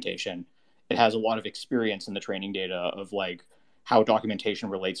documentation. It has a lot of experience in the training data of like how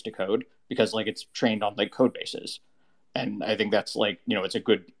documentation relates to code, because like it's trained on like code bases, and I think that's like it's a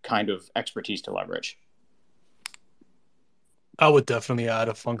good kind of expertise to leverage. I would definitely add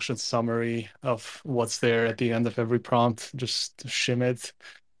a function summary of what's there at the end of every prompt, just to shim it.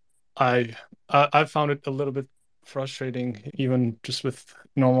 I found it a little bit frustrating, even just with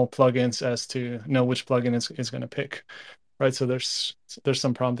normal plugins, as to know which plugin is going to pick, right? So there's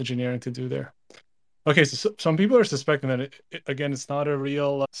some prompt engineering to do there. Okay, so some people are suspecting that again, it's not a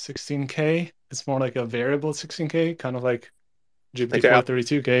real 16K. It's more like a variable 16K, kind of like GPT-4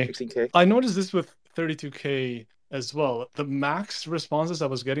 32K. 16K. I noticed this with 32K as well. The max responses I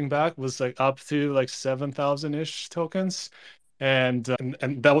was getting back was like up to like 7,000-ish tokens, and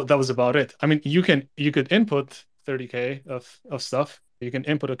that was about it. I mean, you could input 30K of stuff. You can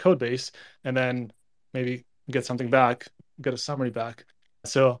input a code base and then maybe get something back, get a summary back.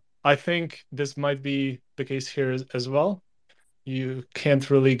 So I think this might be the case here as well. You can't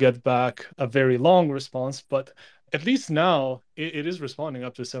really get back a very long response, but at least now it is responding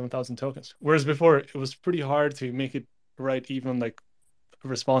up to 7,000 tokens. Whereas before it was pretty hard to make it write even like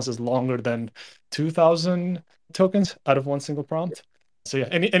responses longer than 2,000 tokens out of one single prompt. So yeah,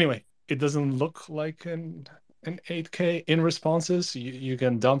 anyway, it doesn't look like an 8K in responses. You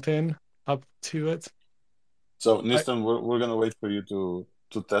can dump in up to it. So Nistan, we're gonna wait for you to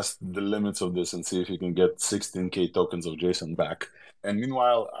test the limits of this and see if you can get 16K tokens of JSON back. And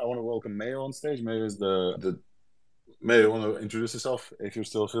meanwhile, I want to welcome Mayo on stage. Mayo is the Mayo, you want to introduce yourself if you're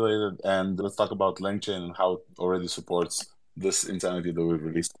still affiliated, and let's talk about LangChain and how it already supports this insanity that we've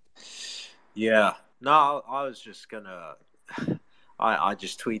released. Yeah, no, I was just gonna. I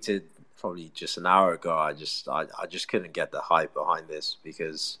just tweeted probably just an hour ago. I just couldn't get the hype behind this,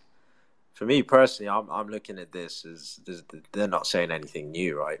 because for me personally, I'm looking at this as they're not saying anything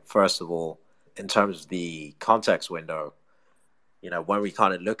new, right? First of all, in terms of the context window, when we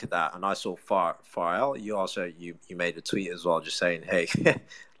kind of look at that, and I saw Farrell, you made a tweet as well, just saying, hey,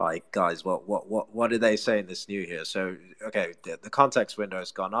 like guys, what are they saying that's new here? So okay, the context window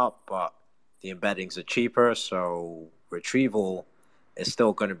has gone up, but the embeddings are cheaper, so retrieval is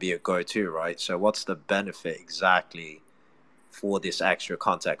still going to be a go-to, right? So what's the benefit exactly for this extra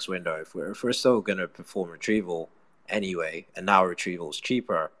context window? If we're still going to perform retrieval anyway, and now retrieval is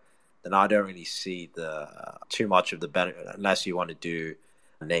cheaper, then I don't really see too much of the benefit, unless you want to do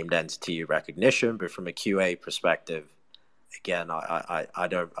named entity recognition. But from a QA perspective, again, I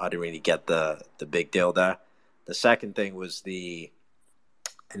don't really get the big deal there. The second thing was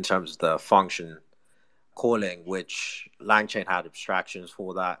in terms of the function calling, which LangChain had abstractions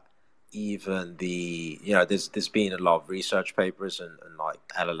for that. Even there's been a lot of research papers and like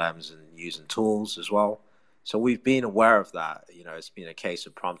LLMs and using tools as well. So we've been aware of that. It's been a case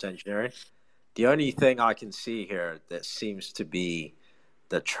of prompt engineering. The only thing I can see here that seems to be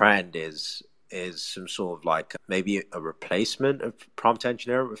the trend is some sort of like maybe a replacement of prompt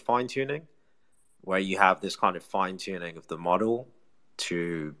engineering with fine tuning, where you have this kind of fine tuning of the model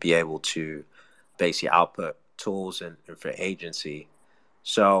to be able to basically output tools and for agency.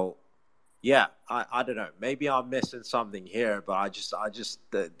 So yeah, I don't know. Maybe I'm missing something here, but I just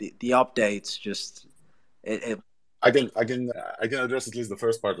the updates just I can address at least the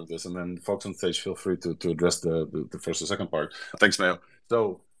first part of this, and then folks on stage, feel free to address the first or second part. Thanks, Mayo.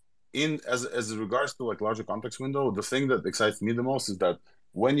 So as regards to like larger context window, the thing that excites me the most is that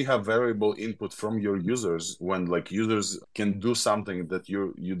when you have variable input from your users, when like users can do something that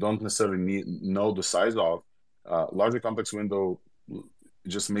you don't necessarily know the size of, larger context window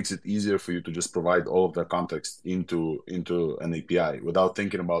just makes it easier for you to just provide all of that context into an API without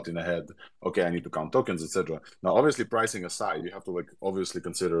thinking about in ahead, okay, I need to count tokens, etc. Now, obviously, pricing aside, you have to like obviously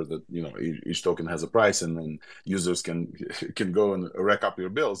consider that each token has a price, and then users can go and rack up your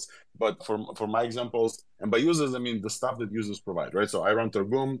bills. But for my examples, and by users I mean the stuff that users provide, right? So I run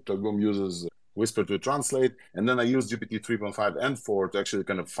Targum. Targum uses Whisper to translate, and then I use GPT 3.5 and 4 to actually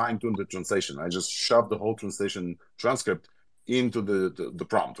kind of fine-tune the translation. I just shove the whole translation transcript into the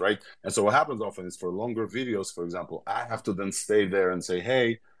prompt, right? And so what happens often is for longer videos, for example, I have to then stay there and say,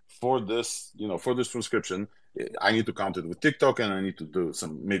 hey, for this transcription, I need to count it with TikTok, and I need to do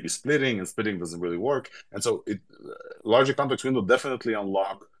some maybe splitting, and splitting doesn't really work. And so larger context window definitely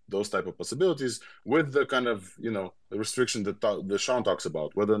unlock those type of possibilities with the kind of, the restriction that Sean talks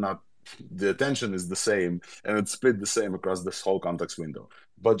about, whether or not the attention is the same and it's split the same across this whole context window.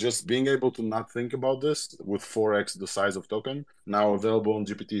 But just being able to not think about this with 4x the size of token now available in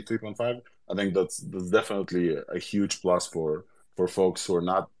GPT 3.5, I think that's definitely a huge plus for folks who are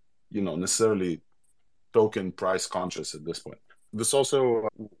not, necessarily token price conscious at this point. This also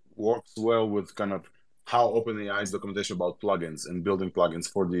works well with kind of how OpenAI's documentation about plugins and building plugins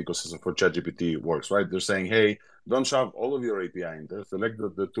for the ecosystem for ChatGPT works, right? They're saying, hey, don't shove all of your API in there. Select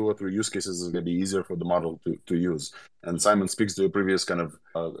the 2 or 3 use cases is going to be easier for the model to use. And Simon speaks to a previous kind of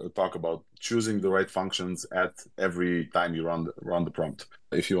talk about choosing the right functions at every time you run the prompt.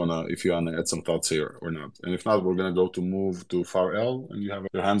 If you wanna add some thoughts here or not, and if not, we're gonna move to Farrell, and you have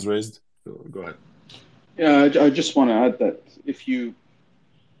your hands raised. So go ahead. Yeah, I just want to add that if you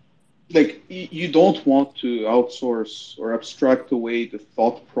don't want to outsource or abstract away the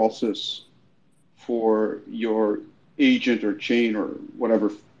thought process for your agent or chain or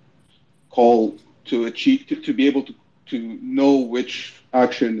whatever call to achieve to be able to know which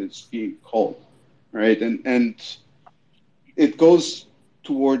action is being called, right? And it goes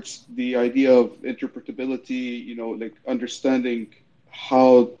towards the idea of interpretability, like understanding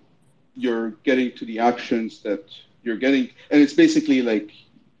how you're getting to the actions that you're getting. And it's basically like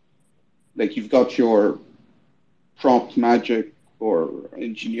you've got your prompt magic or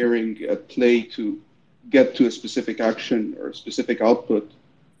engineering at play to get to a specific action or a specific output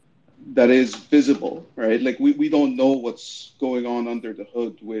that is visible, right? Like we don't know what's going on under the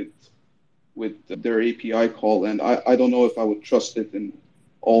hood with their API call, and I don't know if I would trust it in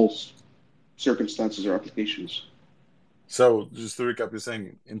all circumstances or applications. So just to recap, you're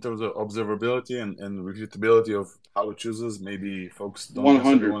saying in terms of observability and repeatability of how it chooses, maybe folks don't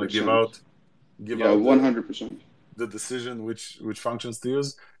necessarily want to give out 100%. the decision which functions to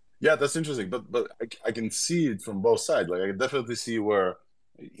use. Yeah, that's interesting. But I can see it from both sides. Like I definitely see where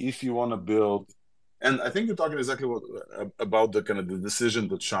if you want to build, and I think you're talking exactly about the kind of the decision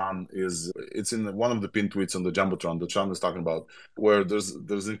that Sean is. It's in one of the pin tweets on the Jumbotron that Sean is talking about, where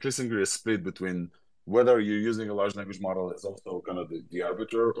there's increasingly a split between whether you're using a large language model as also kind of the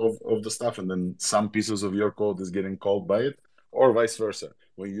arbiter of the stuff, and then some pieces of your code is getting called by it, or vice versa,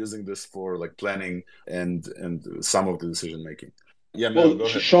 when you're using this for like planning and some of the decision making. Yeah, Mayo, go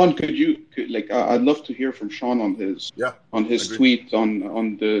ahead. Sean, I'd love to hear from Sean on his tweet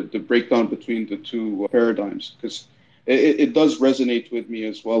on the breakdown between the two paradigms, because it does resonate with me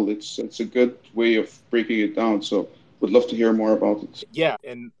as well. It's a good way of breaking it down. So would love to hear more about it. Yeah,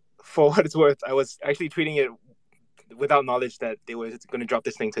 and for what it's worth, I was actually tweeting it without knowledge that they were going to drop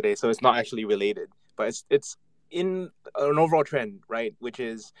this thing today, so it's not actually related, but it's in an overall trend, right? Which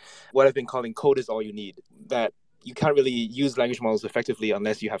is what I've been calling code is all you need. That you can't really use language models effectively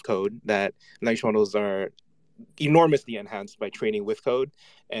unless you have code. That language models are enormously enhanced by training with code,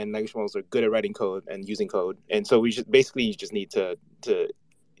 and language models are good at writing code and using code. And so we just need to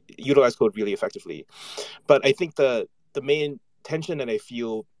utilize code really effectively. But I think the main tension that I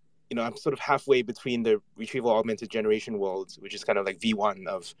feel, I'm sort of halfway between the retrieval augmented generation worlds, which is kind of like V1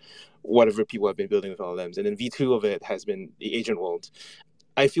 of whatever people have been building with LLMs, and then V2 of it has been the agent world.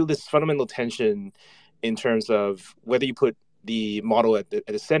 I feel this fundamental tension in terms of whether you put the model at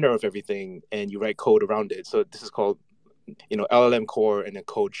the center of everything and you write code around it. So this is called, LLM core and a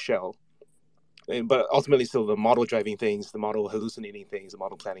code shell. But ultimately still the model driving things, the model hallucinating things, the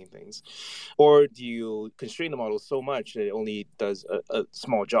model planning things. Or do you constrain the model so much that it only does a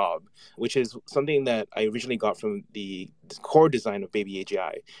small job, which is something that I originally got from the core design of Baby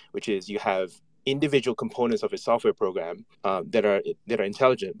AGI, which is you have individual components of a software program that are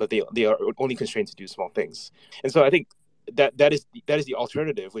intelligent, but they are only constrained to do small things. And so I think that is the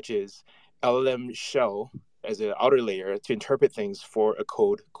alternative, which is LLM shell as an outer layer to interpret things for a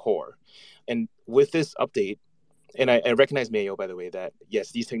code core. And with this update, and I recognize Mayo, by the way, that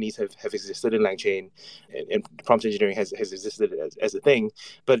yes, these techniques have existed in LangChain, and prompt engineering has existed as a thing,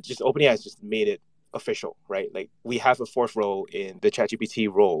 but just OpenAI has just made it official, right? Like we have a fourth row in the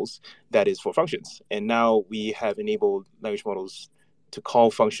ChatGPT roles that is for functions. And now we have enabled language models to call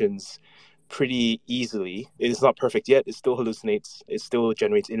functions pretty easily. It is not perfect yet. It still hallucinates. It still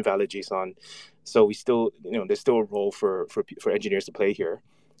generates invalid JSON. So we still, there's still a role for engineers to play here.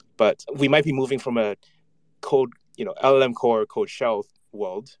 But we might be moving from a code, LLM core code shell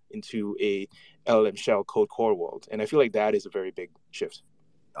world into a LLM shell code core world. And I feel like that is a very big shift.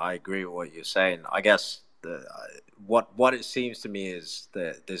 I agree with what you're saying. I guess what it seems to me is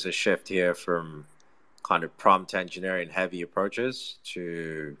that there's a shift here from kind of prompt engineering heavy approaches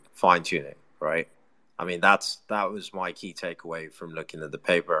to fine tuning, right? I mean, that was my key takeaway from looking at the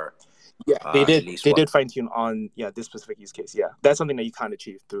paper. Yeah, they did fine tune on this specific use case. Yeah, that's something that you can't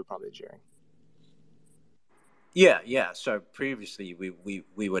achieve through prompt engineering. Yeah. So previously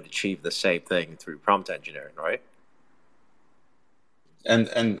we would achieve the same thing through prompt engineering, right?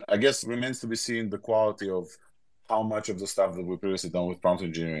 And I guess remains to be seen the quality of how much of the stuff that we previously done with prompt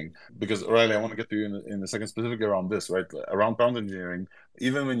engineering. Because Riley, I want to get to you in a second specifically around this, right? Around prompt engineering,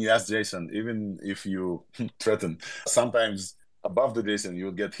 even when you ask JSON, even if you threaten, sometimes above the JSON you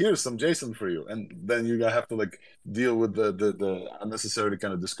would get, here's some JSON for you, and then you're gonna have to deal with the unnecessary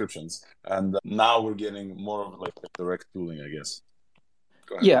kind of descriptions. And now we're getting more of a direct tooling, I guess.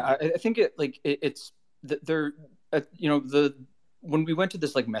 Go ahead. Yeah, I think it's when we went to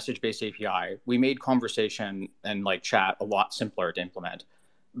this message-based API, we made conversation and chat a lot simpler to implement.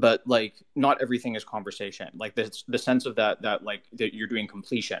 But not everything is conversation. The sense of that you're doing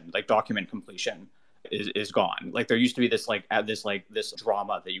completion, document completion, is gone. There used to be this this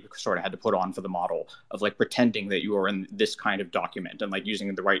drama that you sort of had to put on for the model of pretending that you were in this kind of document and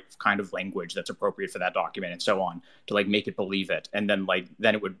using the right kind of language that's appropriate for that document and so on to make it believe it, and then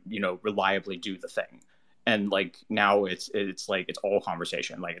then it would reliably do the thing. And now it's all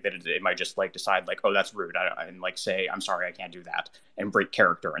conversation. It might just decide oh, that's rude, and say I'm sorry, I can't do that, and break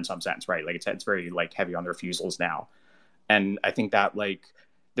character in some sense, right? It's very heavy on the refusals now, and I think that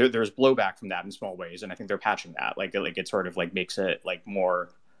there's blowback from that in small ways, and I think they're patching that. It sort of makes it more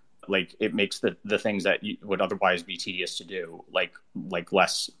it makes the things that would otherwise be tedious to do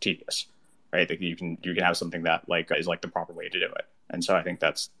less tedious, right? You can have something that is the proper way to do it. And so I think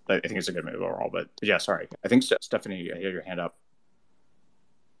it's a good move overall. But yeah, sorry. I think Stefania, you had your hand up.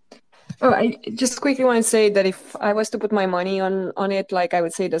 Oh, I just quickly want to say that if I was to put my money on it, I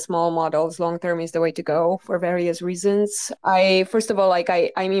would say the small models long term is the way to go for various reasons. First of all,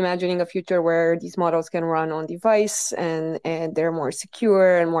 I'm imagining a future where these models can run on device and they're more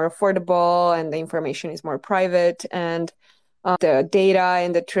secure and more affordable, and the information is more private, and the data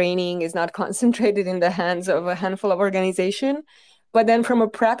and the training is not concentrated in the hands of a handful of organizations. But then from a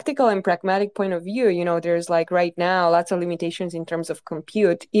practical and pragmatic point of view, there's right now lots of limitations in terms of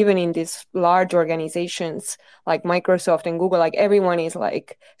compute, even in these large organizations like Microsoft and Google. Everyone is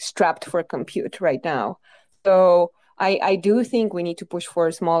strapped for compute right now. So I do think we need to push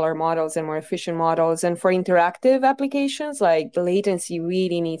for smaller models and more efficient models. And for interactive applications, the latency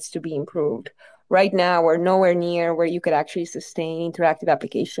really needs to be improved. Right now, we're nowhere near where you could actually sustain interactive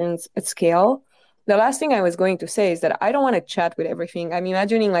applications at scale. The last thing I was going to say is that I don't want to chat with everything. I'm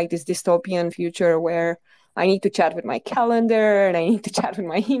imagining this dystopian future where I need to chat with my calendar, and I need to chat with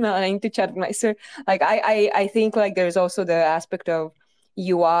my email, and I need to chat with my I think there's also the aspect of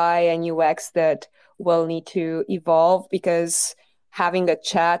UI and UX that will need to evolve, because having a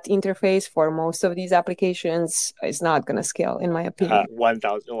chat interface for most of these applications is not going to scale, in my opinion.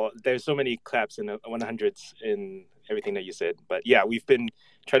 1,000. Well, there's so many claps in the 100s in everything that you said. But yeah, we've been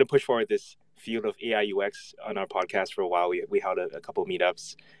trying to push forward this field of AI UX on our podcast for a while. We held a couple of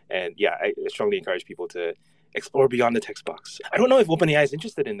meetups, and yeah, I strongly encourage people to explore beyond the text box. I don't know if OpenAI is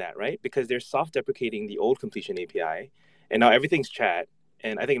interested in that, right? Because they're soft-deprecating the old completion API, and now everything's chat.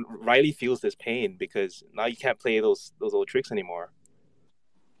 And I think Riley feels this pain because now you can't play those old tricks anymore.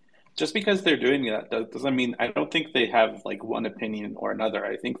 Just because they're doing that doesn't mean, I don't think they have one opinion or another.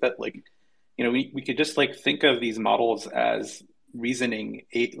 I think that we could just think of these models as reasoning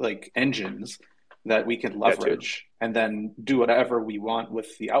engines that we can leverage and then do whatever we want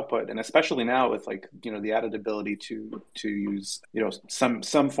with the output. And especially now with the added ability to use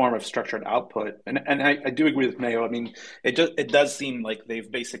some form of structured output. And I do agree with Mayo. I mean, it does seem like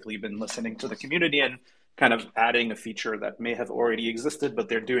they've basically been listening to the community and kind of adding a feature that may have already existed, but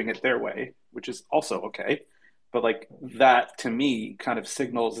they're doing it their way, which is also okay. But that to me kind of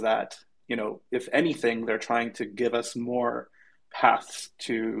signals that if anything, they're trying to give us more paths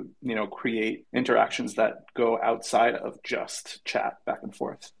to create interactions that go outside of just chat back and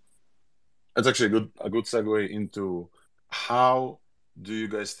forth. That's actually a good segue into how do you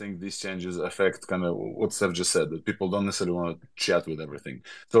guys think these changes affect kind of what Steph just said, that people don't necessarily want to chat with everything.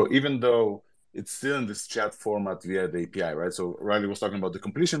 So even though it's still in this chat format via the API, right? So Riley was talking about the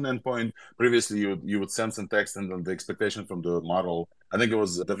completion endpoint. Previously, you would send some text, and then the expectation from the model I think it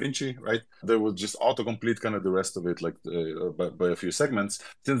was DaVinci, right? They would just autocomplete kind of the rest of it, like by a few segments.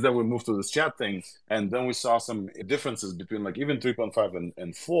 Since then, we moved to this chat thing, and then we saw some differences between like even 3.5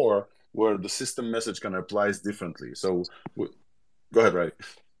 and 4, where the system message kind of applies differently. So, go ahead, right?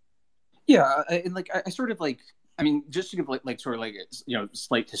 Yeah, and like I sort of like. I mean, just to give like sort of like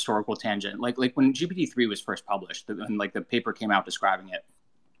slight historical tangent, like when GPT-3 was first published, and like the paper came out describing it,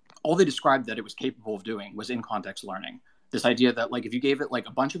 all they described that it was capable of doing was in context learning. This idea that like if you gave it like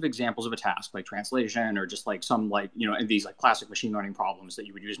a bunch of examples of a task, like translation or just like some like these like classic machine learning problems that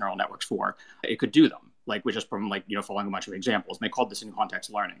you would use neural networks for, it could do them like with just from like following a bunch of examples. And they called this in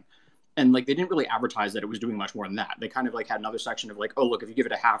context learning. And like they didn't really advertise that it was doing much more than that. They kind of like had another section of like, oh look, if you give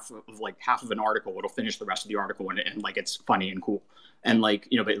it half of an article, it'll finish the rest of the article, and like it's funny and cool, and like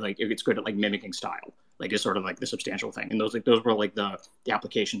but like it's good at like mimicking style, like it's sort of like the substantial thing. And those were like the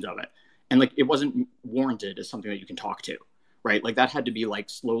applications of it, and like it wasn't warranted as something that you can talk to, right? Like that had to be like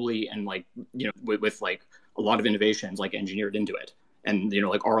slowly and like with like a lot of innovations like engineered into it, and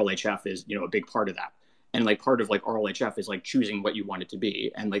like RLHF is a big part of that. And like part of like RLHF is like choosing what you want it to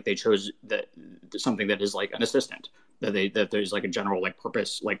be, and like they chose that something that is like an assistant, that there's like a general like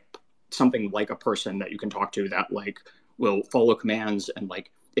purpose, like something like a person that you can talk to that like will follow commands, and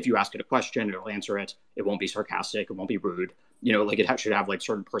like if you ask it a question, it'll answer it. It won't be sarcastic, it won't be rude. Like it should have like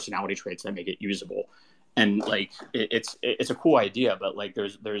certain personality traits that make it usable. And like it's a cool idea, but like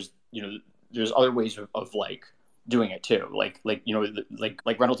there's other ways of like doing it too, like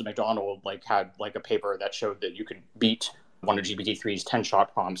Reynolds and McDonald like had like a paper that showed that you could beat one of GPT-3's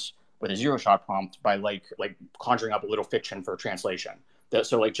 10-shot prompts with a 0-shot prompt by like conjuring up a little fiction for translation.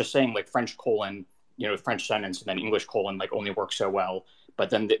 So like just saying like French colon, French sentence, and then English colon like only works so well.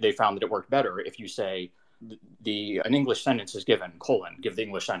 But then they found that it worked better if you say an English sentence is given colon, give the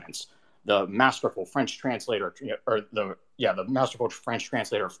English sentence. The masterful French translator, the masterful French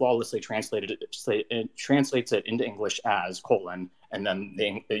translator flawlessly translates it into English as colon, and then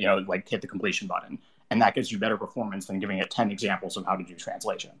they like hit the completion button, and that gives you better performance than giving it 10 examples of how to do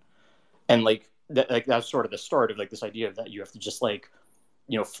translation. And like that's sort of the start of like this idea that you have to just like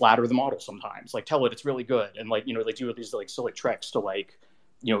flatter the model sometimes, like tell it it's really good, and like like do these like silly tricks to like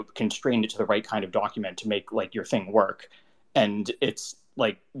constrain it to the right kind of document to make like your thing work. And it's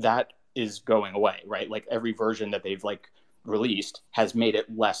like that is going away, right? Like every version that they've like released has made it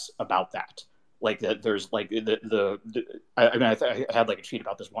less about that. Like that there's like I had like a tweet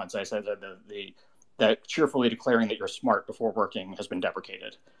about this once. I said that that cheerfully declaring that you're smart before working has been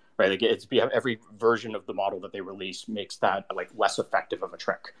deprecated, right? Like every version of the model that they release makes that like less effective of a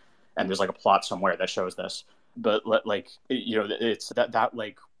trick. And there's like a plot somewhere that shows this, but like it's that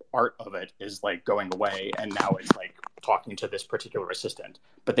like art of it is like going away, and now it's like talking to this particular assistant,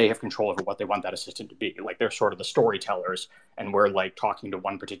 but they have control over what they want that assistant to be. Like they're sort of the storytellers, and we're like talking to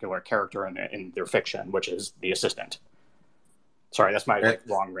one particular character in their fiction, which is the assistant. Sorry, that's my like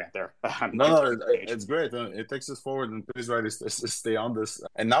long rant there. No, it's great. It takes us forward, and please, right, stay on this.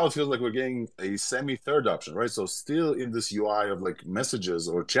 And now it feels like we're getting a semi-third option, right? So still in this UI of like messages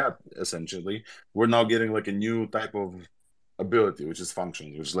or chat, essentially, we're now getting like a new type of ability, which is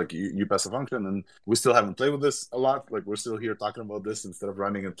functions, which is like you pass a function, and we still haven't played with this a lot. Like we're still here talking about this instead of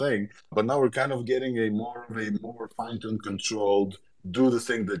running a thing. But now we're kind of getting a more fine-tuned, controlled, do the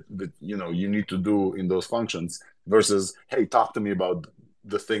thing that you need to do in those functions versus, hey, talk to me about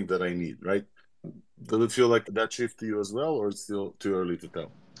the thing that I need, right? Does it feel like that shift to you as well, or it's still too early to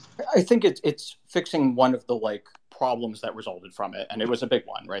tell? I think it's fixing one of the like problems that resulted from it, and it was a big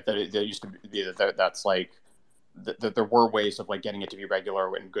one, right? That there used to be that's like that there were ways of like getting it to be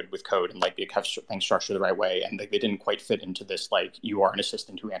regular and good with code, and like it have things structured the right way, and like they didn't quite fit into this like you are an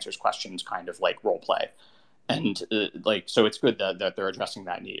assistant who answers questions kind of like role play. And like so it's good that they're addressing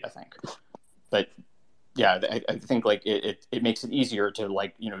that need, I think. But yeah, I think like it makes it easier to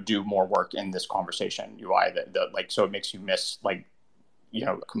like do more work in this conversation UI that like so it makes you miss like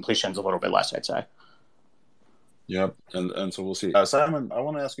completions a little bit less, I'd say. Yep, and so we'll see. Simon, I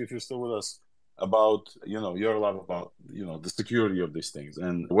want to ask you if you're still with us about your love about the security of these things,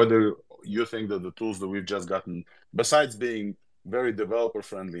 and whether you think that the tools that we've just gotten, besides being very developer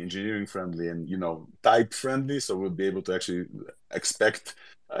friendly, engineering friendly, and type friendly, so we'll be able to actually expect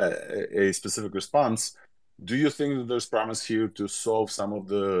a specific response. Do you think that there's promise here to solve some of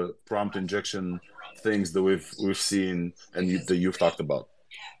the prompt injection things that we've seen and that you've talked about?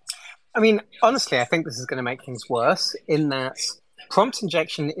 I mean, honestly, I think this is going to make things worse in that prompt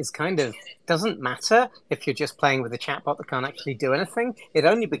injection is kind of doesn't matter if you're just playing with a chatbot that can't actually do anything. It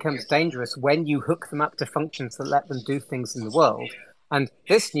only becomes dangerous when you hook them up to functions that let them do things in the world. And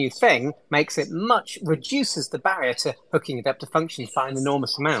this new thing reduces the barrier to hooking it up to functions by an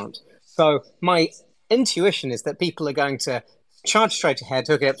enormous amount. So my intuition is that people are going to charge straight ahead,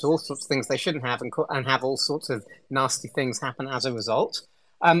 hook it up to all sorts of things they shouldn't have, and have all sorts of nasty things happen as a result.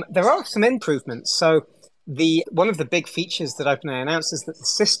 There are some improvements. So one of the big features that OpenAI announced is that the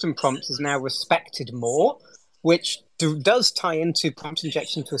system prompt is now respected more, which does tie into prompt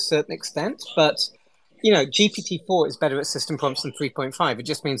injection to a certain extent, but GPT-4 is better at system prompts than 3.5. It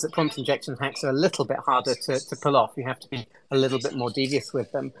just means that prompt injection hacks are a little bit harder to pull off. You have to be a little bit more devious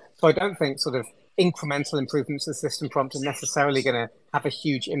with them. So I don't think sort of incremental improvements to the system prompt are necessarily going to have a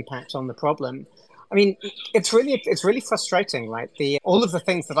huge impact on the problem. I mean, it's really frustrating, right? All of the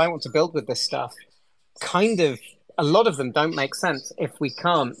things that I want to build with this stuff, a lot of them don't make sense if we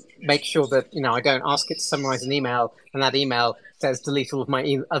can't make sure that, I don't ask it to summarize an email and that email says delete all of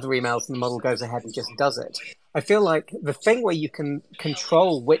my other emails and the model goes ahead and just does it. I feel like the thing where you can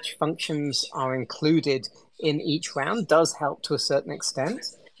control which functions are included in each round does help to a certain extent.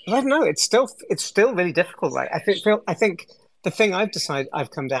 But I don't know, it's still really difficult, right? I think the thing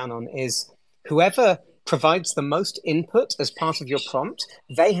I've come down on is whoever provides the most input as part of your prompt,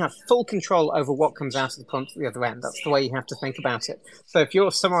 they have full control over what comes out of the prompt at the other end. That's the way you have to think about it. So if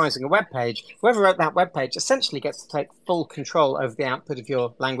you're summarizing a web page, whoever wrote that web page essentially gets to take full control over the output of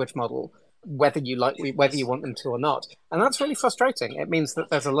your language model, whether you want them to or not. And that's really frustrating. It means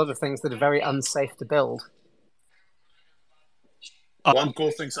that there's a lot of things that are very unsafe to build. One cool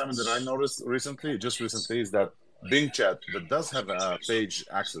thing, Simon, that I noticed recently, is that Bing Chat that does have a page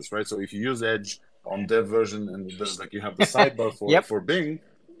access, right? So if you use Edge on dev version and there's you have the sidebar for Bing,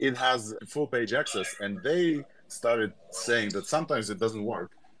 it has full page access, and they started saying that sometimes it doesn't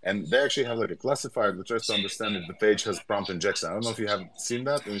work, and they actually have a classifier that tries to understand if the page has prompt injection. I don't know if you have seen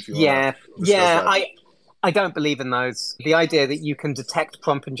that, or if you want to discuss that. I don't believe in those. The idea that you can detect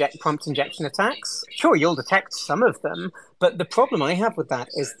prompt injection attacks, sure, you'll detect some of them, but the problem I have with that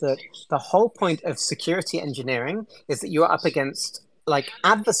is that the whole point of security engineering is that you're up against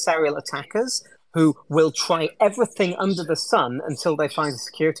adversarial attackers who will try everything under the sun until they find a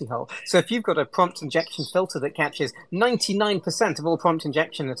security hole. So if you've got a prompt injection filter that catches 99% of all prompt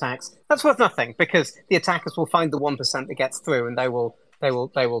injection attacks, that's worth nothing, because the attackers will find the 1% that gets through, and they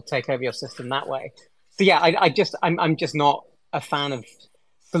will take over your system that way. So yeah, I'm just not a fan of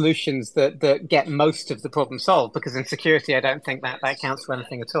solutions that get most of the problem solved, because in security, I don't think that counts for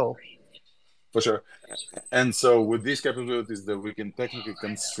anything at all. For sure. And so with these capabilities that we can technically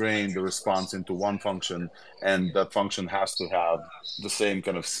constrain the response into one function, and that function has to have the same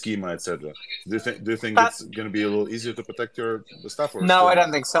kind of schema, etc. Do you think it's going to be a little easier to protect the stuff? Or no, I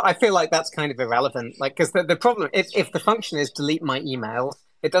don't think so. I feel like that's kind of irrelevant. Because the problem, if the function is delete my email,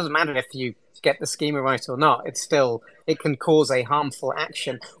 it doesn't matter if you get the schema right or not. It can cause a harmful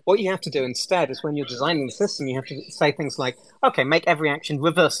action. What you have to do instead is, when you're designing the system, you have to say things like, okay, make every action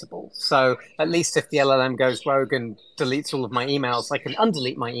reversible. So at least if the LLM goes rogue and deletes all of my emails, I can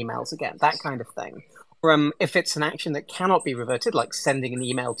undelete my emails again, that kind of thing. Or if it's an action that cannot be reverted, like sending an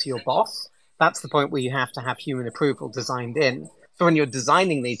email to your boss, that's the point where you have to have human approval designed in. So when you're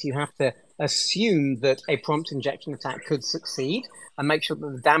designing these, you have to assume that a prompt injection attack could succeed, and make sure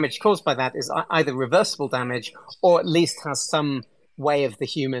that the damage caused by that is either reversible damage, or at least has some way of a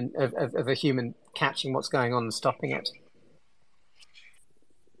human catching what's going on and stopping it.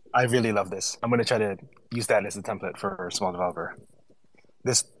 I really love this. I'm going to try to use that as a template for a small developer.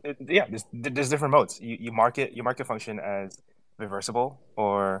 There's different modes. You mark a function as reversible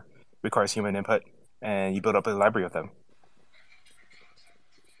or requires human input, and you build up a library of them.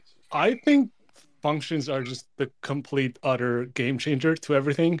 I think functions are just the complete, utter game changer to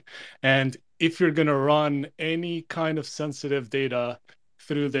everything. And if you're going to run any kind of sensitive data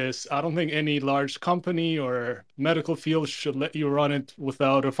through this, I don't think any large company or medical field should let you run it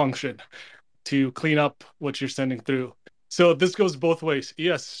without a function to clean up what you're sending through. So this goes both ways.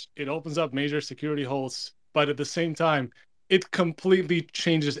 Yes, it opens up major security holes, but at the same time, it completely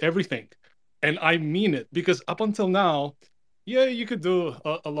changes everything. And I mean it, because up until now, yeah, you could do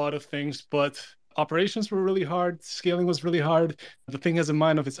a lot of things, but operations were really hard. Scaling was really hard. The thing has a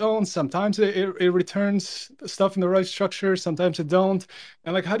mind of its own. Sometimes it returns stuff in the right structure. Sometimes it don't.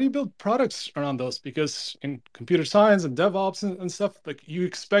 And how do you build products around those? Because in computer science and DevOps and stuff, you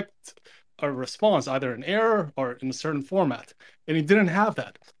expect a response, either an error or in a certain format. And you didn't have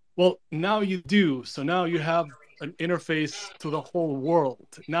that. Well, now you do. So now you have an interface to the whole world.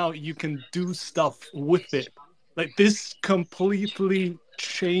 Now you can do stuff with it. This completely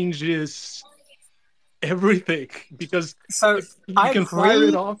changes everything, because so you can fire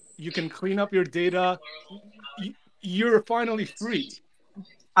it off, you can clean up your data. you're finally free.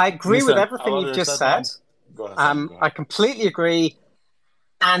 I agree with Listen, I everything love you've your just said. statement. Go ahead, Simon. Go I ahead. completely agree.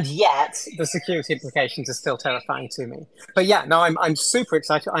 And yet, the security implications are still terrifying to me. But yeah, no, I'm super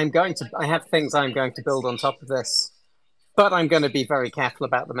excited. I have things I'm going to build on top of this, but I'm going to be very careful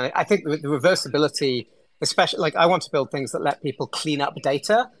about them. And I think the reversibility, especially, like I want to build things that let people clean up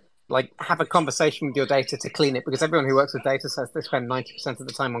data, like have a conversation with your data to clean it, because everyone who works with data says they spend 90% of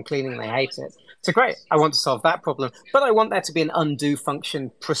the time on cleaning and they hate it. So great, I want to solve that problem, but I want there to be an undo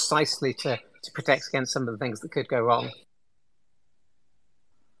function precisely to protect against some of the things that could go wrong.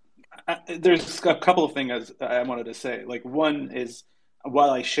 There's a couple of things I wanted to say. Like, one is,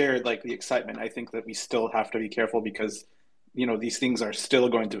 while I shared like the excitement, I think that we still have to be careful because, you know, these things are still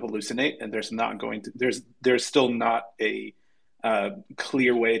going to hallucinate, and there's still not a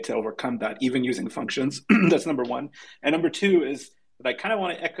clear way to overcome that, even using functions. That's number one. And number two is that I kind of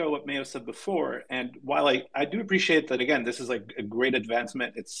want to echo what Mayo said before. And while I do appreciate that, again, this is like a great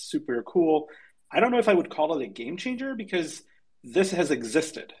advancement, it's super cool, I don't know if I would call it a game changer, because this has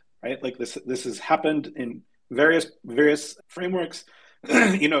existed, right? Like this has happened in various frameworks.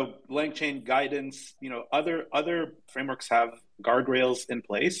 You know, LangChain guidance, you know, other frameworks have guardrails in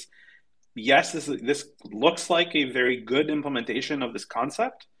place. Yes, this looks like a very good implementation of this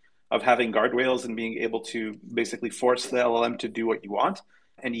concept of having guardrails and being able to basically force the LLM to do what you want.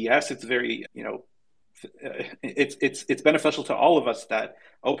 And yes, it's very, you know, it's beneficial to all of us that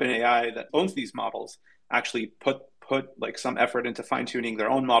OpenAI, that owns these models, actually put like some effort into fine-tuning their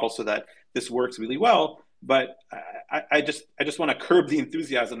own model so that this works really well. But I just want to curb the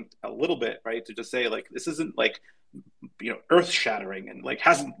enthusiasm a little bit, right? To just say, like, this isn't like, you know, earth-shattering, and like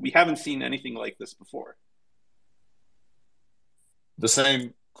we haven't seen anything like this before. The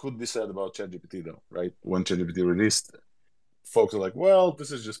same could be said about ChatGPT, though, right? When ChatGPT released, folks are like, well,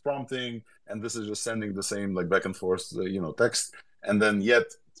 this is just prompting, and this is just sending the same like back and forth, you know, text. And then yet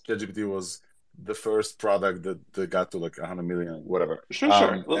ChatGPT was the first product that got to like 100 million, whatever.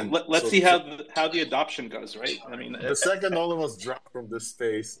 Sure. Let's see how the adoption goes, right? I mean, the second all of us drop from this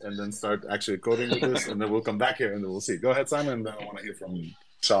space and then start actually coding with this, and then we'll come back here and then we'll see. Go ahead, Simon, and then I want to hear from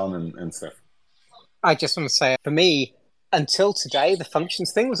Sean and Steph. I just want to say, for me, until today, the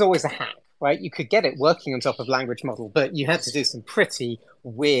functions thing was always a hack, right? You could get it working on top of language model, but you had to do some pretty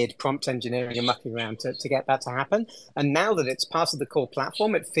weird prompt engineering and mucking around to get that to happen. And now that it's part of the core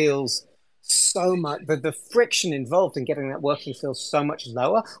platform, it feels so much, the friction involved in getting that working feels so much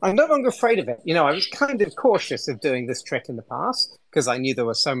lower. I'm no longer afraid of it. You know, I was kind of cautious of doing this trick in the past because I knew there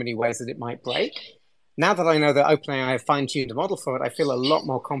were so many ways that it might break. Now that I know that OpenAI have fine-tuned a model for it, I feel a lot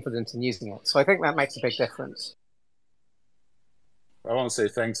more confident in using it. So I think that makes a big difference. I want to say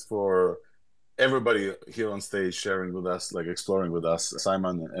thanks for everybody here on stage sharing with us, like exploring with us,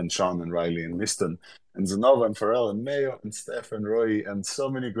 Simon and Sean and Riley and Liston and Zenova and Pharrell and Mayo and Steph and Roy and so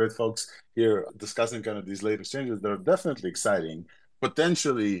many great folks here discussing kind of these late exchanges that are definitely exciting.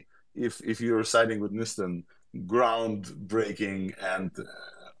 Potentially, if you're siding with Liston, groundbreaking and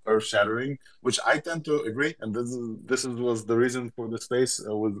earth-shattering, which I tend to agree, and this was the reason for the space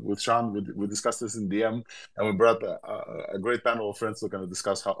with Sean. We discussed this in DM, and we brought a great panel of friends to kind of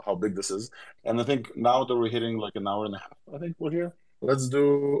discuss how big this is. And I think now that we're hitting like an hour and a half, I think we're here. Let's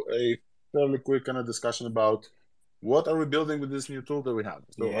do a fairly quick kind of discussion about what are we building with this new tool that we have.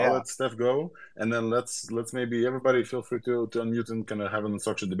 So I'll let Steph go, and then let's maybe everybody feel free to unmute and kind of have an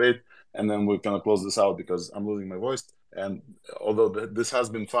unstructured debate, and then we'll kind of close this out because I'm losing my voice. And although this has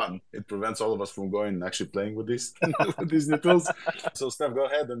been fun, it prevents all of us from going and actually playing with these with these new tools. So Steph, go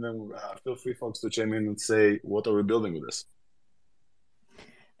ahead, and then feel free, folks, to chime in and say what are we building with this.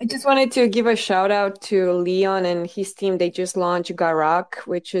 I just wanted to give a shout out to Leon and his team. They just launched Garak,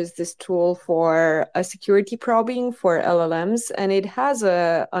 which is this tool for a security probing for LLMs, and it has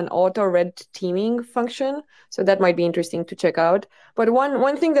an auto red teaming function. So that might be interesting to check out. But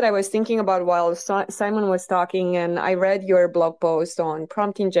one thing that I was thinking about while Simon was talking, and I read your blog post on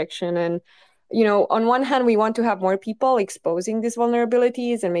prompt injection, and you know, on one hand, we want to have more people exposing these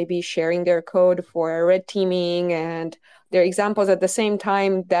vulnerabilities and maybe sharing their code for red teaming and their examples at the same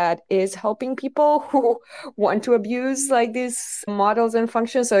time that is helping people who want to abuse like these models and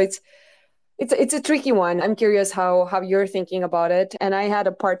functions. So it's a tricky one. I'm curious how you're thinking about it. And I had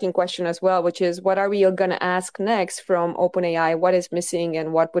a parting question as well, which is what are we going to ask next from OpenAI? What is missing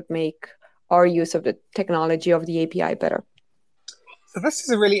and what would make our use of the technology of the API better? So this is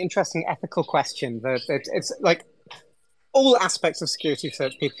a really interesting ethical question. It's like all aspects of security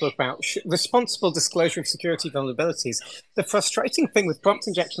research people talk about responsible disclosure of security vulnerabilities. The frustrating thing with prompt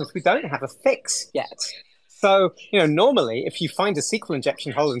injection is we don't have a fix yet. So, normally if you find a SQL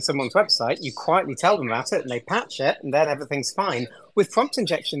injection hole in someone's website, you quietly tell them about it and they patch it and then everything's fine. With prompt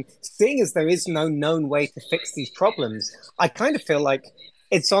injection, seeing as there is no known way to fix these problems, I kind of feel like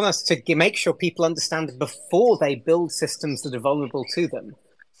it's on us to make sure people understand before they build systems that are vulnerable to them.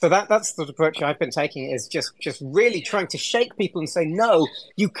 So that's the approach I've been taking, is just really trying to shake people and say, no,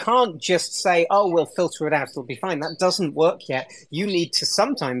 you can't just say, oh, we'll filter it out, it'll be fine. That doesn't work yet.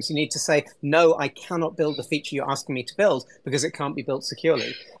 Sometimes you need to say, no, I cannot build the feature you're asking me to build because it can't be built securely.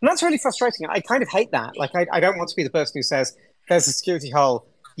 And that's really frustrating. I kind of hate that. Like, I don't want to be the person who says, there's a security hole,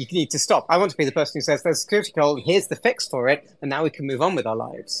 you need to stop. I want to be the person who says, there's a security hole, here's the fix for it, and now we can move on with our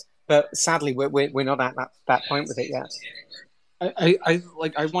lives. But sadly, we're not at that point with it yet. I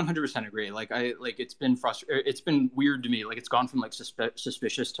 100% agree. It's been it's been weird to me. Like, it's gone from like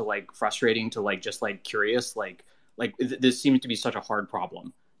suspicious to like frustrating to like just like curious. This seems to be such a hard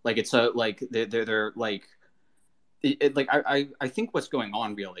problem. Like, it's a like they're like I think what's going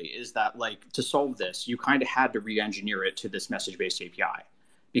on really is that, like, to solve this, you kind of had to re-engineer it to this message-based API,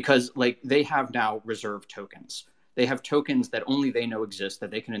 because like they have now reserved tokens. They have tokens that only they know exist,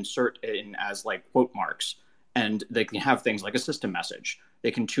 that they can insert in as like quote marks. And they can have things like a system message.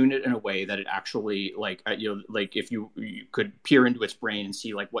 They can tune it in a way that it actually, like, like if you could peer into its brain and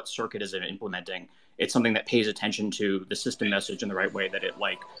see like what circuit is it implementing, it's something that pays attention to the system message in the right way, that it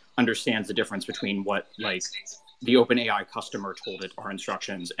like understands the difference between what like the OpenAI customer told it are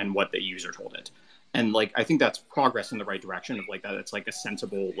instructions and what the user told it. And like, I think that's progress in the right direction of like that. It's like a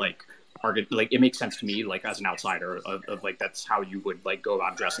sensible, like, it makes sense to me, like as an outsider of like, that's how you would like go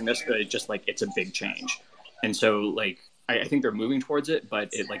about addressing this. But it's just like, it's a big change. And so, like, I think they're moving towards it, but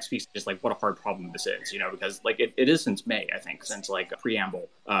it, like, speaks to just, like, what a hard problem this is, because, like, it is since May, I think, since, like, a preamble,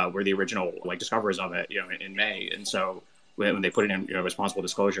 were the original, like, discoverers of it, in May. And so when they put it in, responsible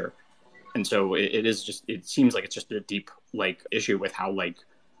disclosure. And so it seems like it's just a deep, like, issue with how, like,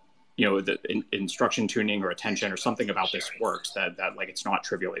 the instruction tuning or attention or something about this works, that like, it's not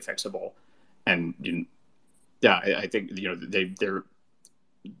trivially fixable. And, I think,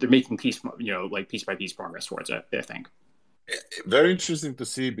 they're making piece by piece progress towards it, I think. Very interesting to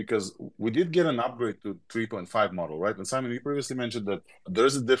see, because we did get an upgrade to 3.5 model, right? And Simon, you previously mentioned that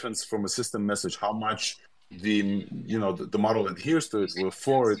there's a difference from a system message, how much the model adheres to it. With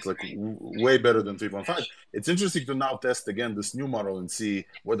 4, it's like way better than 3.5. It's interesting to now test again this new model and see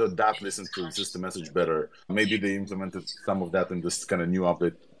whether that listens to the system message better. Maybe they implemented some of that in this kind of new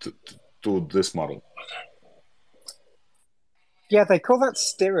update to this model. Yeah, they call that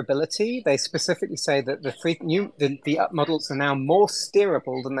steerability. They specifically say that the models are now more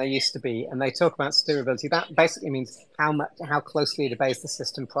steerable than they used to be, and they talk about steerability. That basically means how closely it obeys the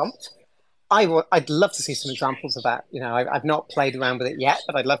system prompt. I'd love to see some examples of that. I've not played around with it yet,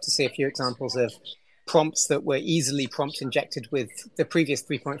 but I'd love to see a few examples of prompts that were easily prompt injected with the previous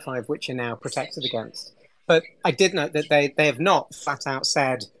 3.5, which are now protected against. But I did note that they have not flat out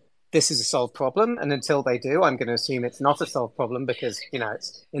said, this is a solved problem, and until they do, I'm going to assume it's not a solved problem, because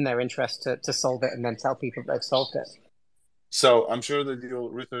it's in their interest to solve it and then tell people they've solved it. So I'm sure that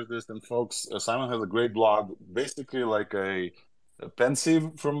you'll research this, and folks, Simon has a great blog, basically like a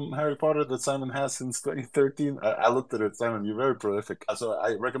pensieve from Harry Potter that Simon has since 2013. I looked at it. Simon, you're very prolific, so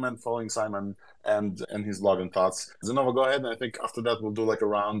I recommend following Simon and his blog and thoughts. Zenova, go ahead, and I think after that we'll do like a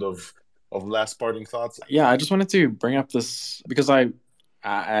round of last parting thoughts. Yeah, I just wanted to bring up this because I'm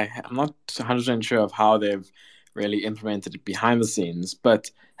not 100% sure of how they've really implemented it behind the scenes,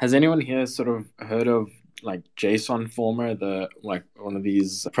 but has anyone here sort of heard of like JSON Former, one of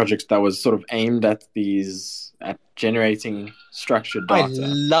these projects that was sort of aimed at generating structured data? I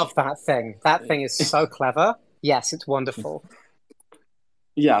love that thing. That thing is so clever. Yes, it's wonderful.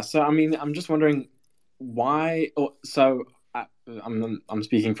 Yeah, so I mean, I'm just wondering why. I'm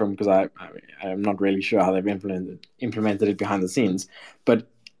speaking from because I'm not really sure how they've implemented it behind the scenes, but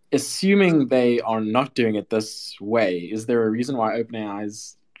assuming they are not doing it this way, is there a reason why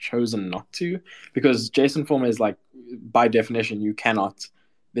OpenAI's chosen not to? Because JSON Former is like, by definition, you cannot.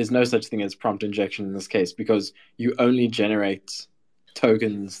 There's no such thing as prompt injection in this case, because you only generate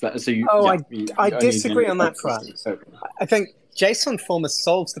tokens. I disagree on that front. I think JSON Former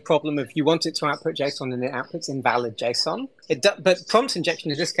solves the problem of you want it to output JSON and it outputs invalid JSON. But prompt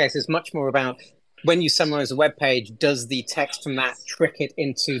injection in this case is much more about when you summarize a web page, does the text from that trick it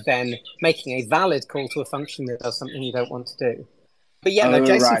into then making a valid call to a function that does something you don't want to do? But yeah,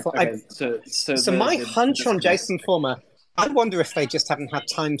 JSON Former. Okay. So my hunch on JSON Former, I wonder if they just haven't had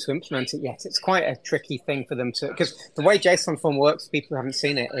time to implement it yet. It's quite a tricky thing for them to, because the way JSON Former works, people who haven't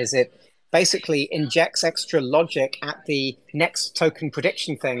seen it, is it basically injects extra logic at the next token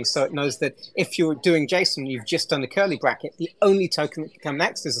prediction thing. So it knows that if you're doing JSON, you've just done a curly bracket, the only token that can come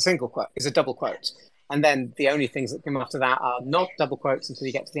next is a double quote. And then the only things that come after that are not double quotes until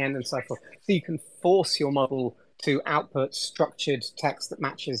you get to the end and so forth. So you can force your model to output structured text that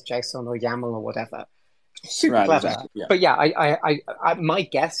matches JSON or YAML or whatever. Super clever. Exactly, yeah. But yeah, I my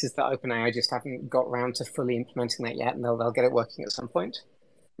guess is that OpenAI just haven't got around to fully implementing that yet, and they'll get it working at some point.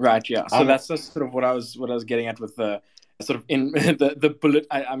 Right. Yeah. So that's just sort of what I was getting at with the sort of in the bullet.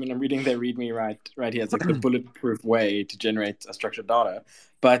 I mean, I'm reading their README right here. It's like the bulletproof way to generate structured data.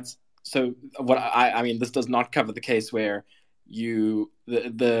 But so what I mean, this does not cover the case where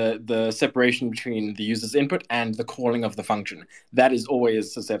the separation between the user's input and the calling of the function, that is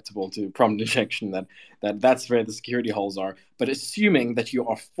always susceptible to prompt injection. That's where the security holes are. But assuming that you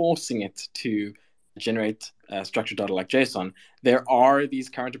are forcing it to generate structured data like JSON, there are these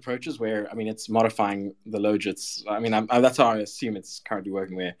current approaches where, I mean, it's modifying the logits. I mean, that's how I assume it's currently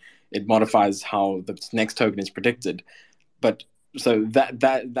working, where it modifies how the next token is predicted. But so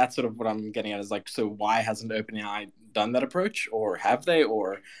that's sort of what I'm getting at is like, so why hasn't OpenAI done that approach, or have they?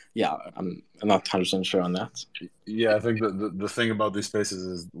 Or yeah, I'm not 100% sure on that. Yeah, I think the thing about these spaces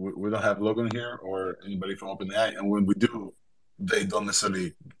is we don't have Logan here or anybody from OpenAI, and when we do, they don't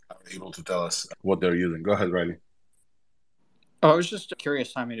necessarily are able to tell us what they're using. Go ahead, Riley. Oh, I was just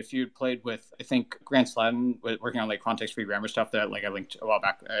curious, Simon, if you'd played with, I think Grant Sladden was working on like context-free grammar stuff that like I linked a while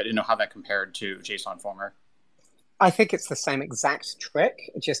back. I didn't know how that compared to JSON Former. I think it's the same exact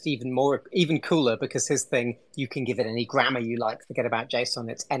trick, just even cooler, because his thing, you can give it any grammar you like. Forget about JSON.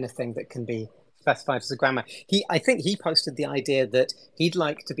 It's anything that can be specified as a grammar. I think he posted the idea that he'd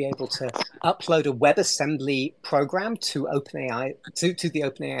like to be able to upload a WebAssembly program to OpenAI, to the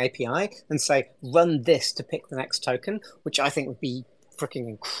OpenAI API, and say, run this to pick the next token, which I think would be freaking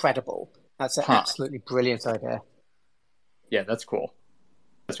incredible. That's an absolutely brilliant idea. Yeah, that's cool.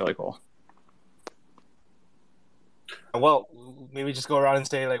 That's really cool. Well, maybe just go around and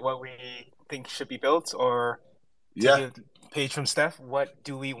say like what we think should be built, or take a page from Steph. What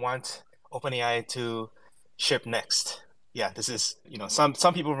do we want OpenAI to ship next? Yeah, this is, some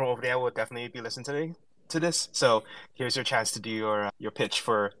people from OpenAI will definitely be listening to this. So here's your chance to do your pitch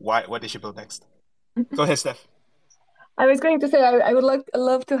for what they should build next. Go ahead, Steph. I was going to say I would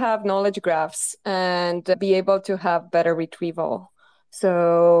love to have knowledge graphs and be able to have better retrieval.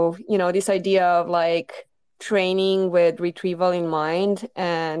 So, this idea of like training with retrieval in mind,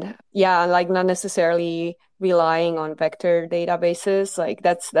 and like not necessarily relying on vector databases. Like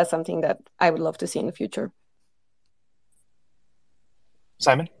that's something that I would love to see in the future.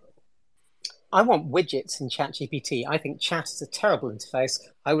 Simon? I want widgets in ChatGPT. I think chat is a terrible interface.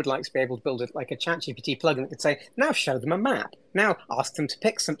 I would like to be able to build it like a ChatGPT plugin that could say, now show them a map. Now ask them to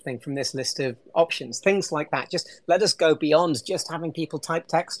pick something from this list of options. Things like that. Just let us go beyond just having people type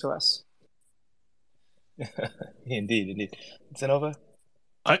text to us. Indeed. Zenova?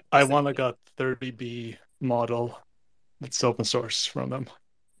 I want like a 30B model that's open source from them.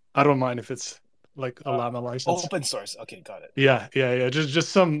 I don't mind if it's like a Llama license. Open source. Okay, got it. Yeah.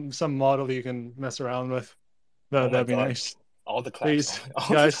 Just some model you can mess around with. That'd be nice. All the class. Please,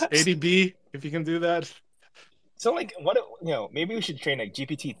 guys, ADB, if you can do that. So like, what maybe we should train like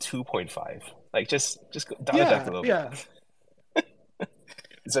GPT 2.5. Like just dial it back a little bit.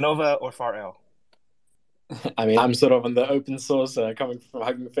 Zenova or FAR-L? I mean, I'm sort of on the open source, coming from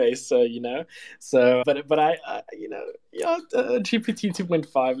Hugging Face, So, but I, GPT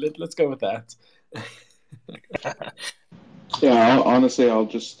 2.5. Let's go with that. Yeah, honestly, I'll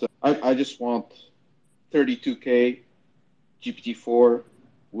just I just want 32K GPT-4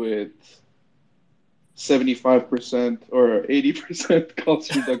 with 75% or 80%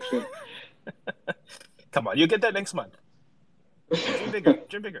 cost reduction. Come on, you'll get that next month.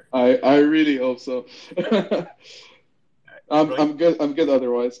 Dream bigger. I really hope so. I'm good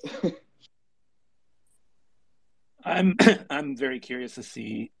otherwise. I'm very curious to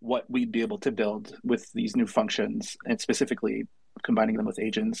see what we'd be able to build with these new functions, and specifically combining them with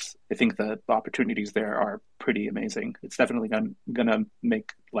agents. I think the opportunities there are pretty amazing. It's definitely gonna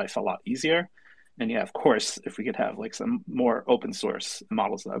make life a lot easier. And yeah, of course, if we could have like some more open source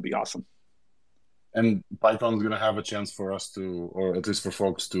models, that would be awesome. And Python's going to have a chance for us to, or at least for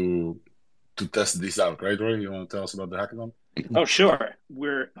folks to test these out, right, Roy? You want to tell us about the hackathon? Oh, sure.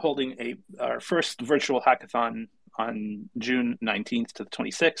 We're holding our first virtual hackathon on June 19th to the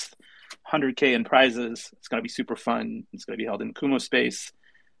 26th. 100K in prizes. It's going to be super fun. It's going to be held in Kumo Space.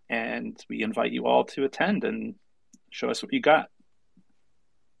 And we invite you all to attend and show us what you got.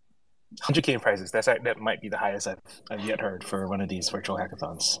 100K in prizes. That might be the highest I've yet heard for one of these virtual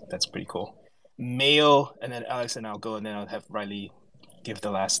hackathons. That's pretty cool. Mayo, and then Alex, and I'll go, and then I'll have Riley give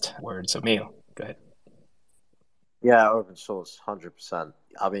the last word. So Mayo, go ahead. Yeah, open source, 100%.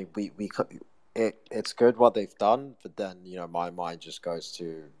 I mean, it's good what they've done, but then, my mind just goes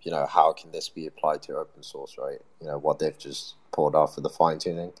to, how can this be applied to open source, right? What they've just pulled off for the fine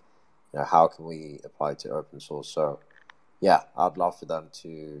tuning. How can we apply to open source? So, yeah, I'd love for them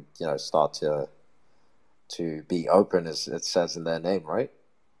to, start to be open, as it says in their name, right?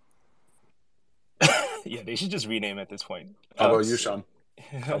 Yeah, they should just rename at this point. How about you, Sean?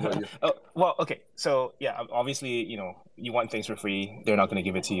 How about you? Oh, well, okay. So, yeah, obviously, you want things for free. They're not going to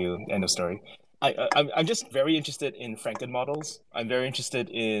give it to you. End of story. I'm just very interested in Franken models. I'm very interested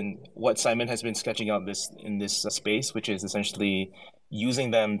in what Simon has been sketching out in this space, which is essentially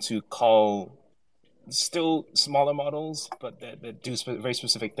using them to call still smaller models, but that do very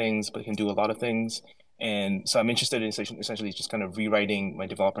specific things, but can do a lot of things. And so I'm interested in essentially just kind of rewriting my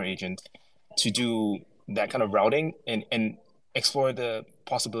developer agent to do that kind of routing and explore the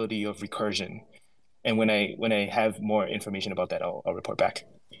possibility of recursion. And when I have more information about that, I'll report back.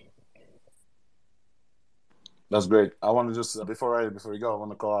 That's great. I want to just before we go, I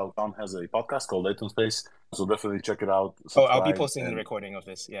want to call out Tom has a podcast called Latent Space, so definitely check it out. I'll be posting the recording of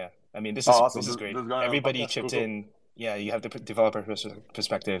this. Yeah, I mean this is awesome. This is great. Everybody chipped in. Yeah, you have the developer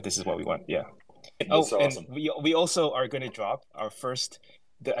perspective. This is what we want. Yeah. Awesome. We also are going to drop our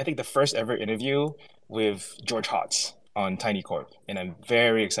I think the first ever interview with George Hotz on Tiny Corp, and I'm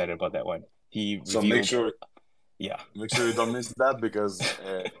very excited about that one. Make sure you don't miss that, because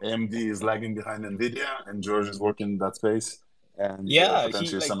AMD is lagging behind NVIDIA, and George is working in that space, and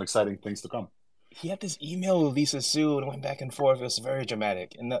potentially some exciting things to come. He had this email with Lisa Su and went back and forth. It was very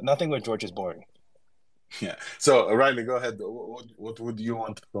dramatic, and nothing where George is boring. Yeah. So Riley, go ahead. What would you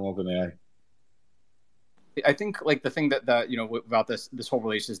want from OpenAI? I think the thing that about this whole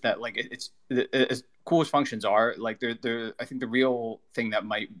release is that it's as cool as functions are, they're I think the real thing that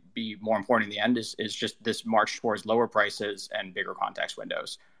might be more important in the end is just this march towards lower prices and bigger context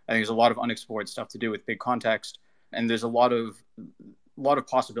windows. I think there's a lot of unexplored stuff to do with big context, and there's a lot of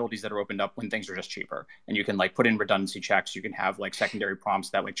possibilities that are opened up when things are just cheaper, and you can put in redundancy checks. You can have secondary prompts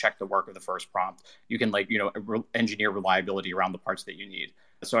that check the work of the first prompt. You can engineer reliability around the parts that you need.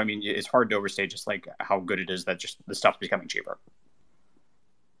 So, I mean, it's hard to overstate just how good it is that just the stuff's becoming cheaper.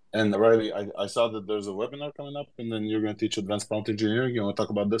 And Riley, I saw that there's a webinar coming up, and then you're going to teach advanced prompt engineering. You want to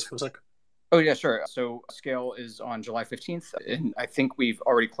talk about this for a sec? Oh, yeah, sure. So Scale is on July 15th, and I think we've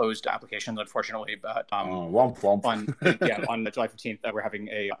already closed applications, unfortunately, but womp. On July 15th, we're having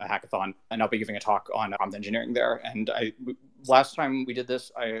a hackathon, and I'll be giving a talk on prompt engineering there. And last time we did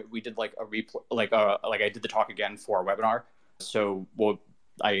this, we did a replay, I did the talk again for a webinar. So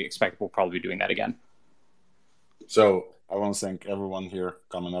I expect we'll probably be doing that again. So I want to thank everyone here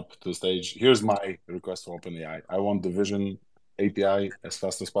coming up to the stage. Here's my request for OpenAI. I want the Vision API as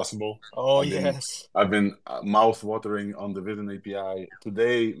fast as possible. I've been mouth-watering on the Vision API.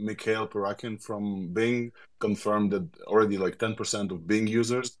 Today, Mikhail Perakin from Bing confirmed that already 10% of Bing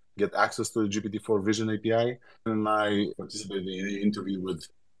users get access to the GPT-4 Vision API. And I participated in an interview with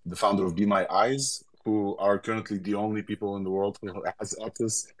the founder of Be My Eyes, who are currently the only people in the world who has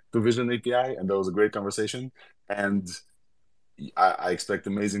access to Vision API, and that was a great conversation. And I expect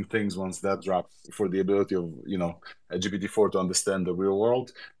amazing things once that drops for the ability of a GPT-4 to understand the real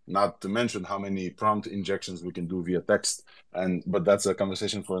world. Not to mention how many prompt injections we can do via text. But that's a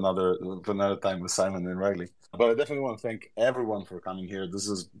conversation for another time with Simon and Riley. But I definitely want to thank everyone for coming here. This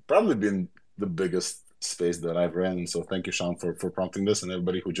has probably been the biggest space that I've ran. So thank you, Sean, for prompting this, and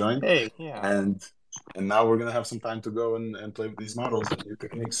everybody who joined. Hey, yeah. And now we're going to have some time to go and play with these models and new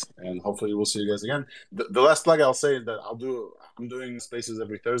techniques. And hopefully we'll see you guys again. The last plug I'll say is that I'm doing spaces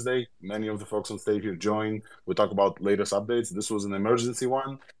every Thursday. Many of the folks on stage here join. We talk about latest updates. This was an emergency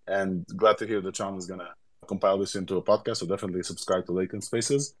one. And glad to hear that Sean is going to compile this into a podcast. So definitely subscribe to Latent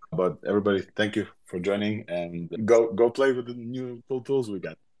Spaces. But everybody, thank you for joining. And go play with the new cool tools we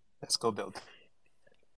got. Let's go build.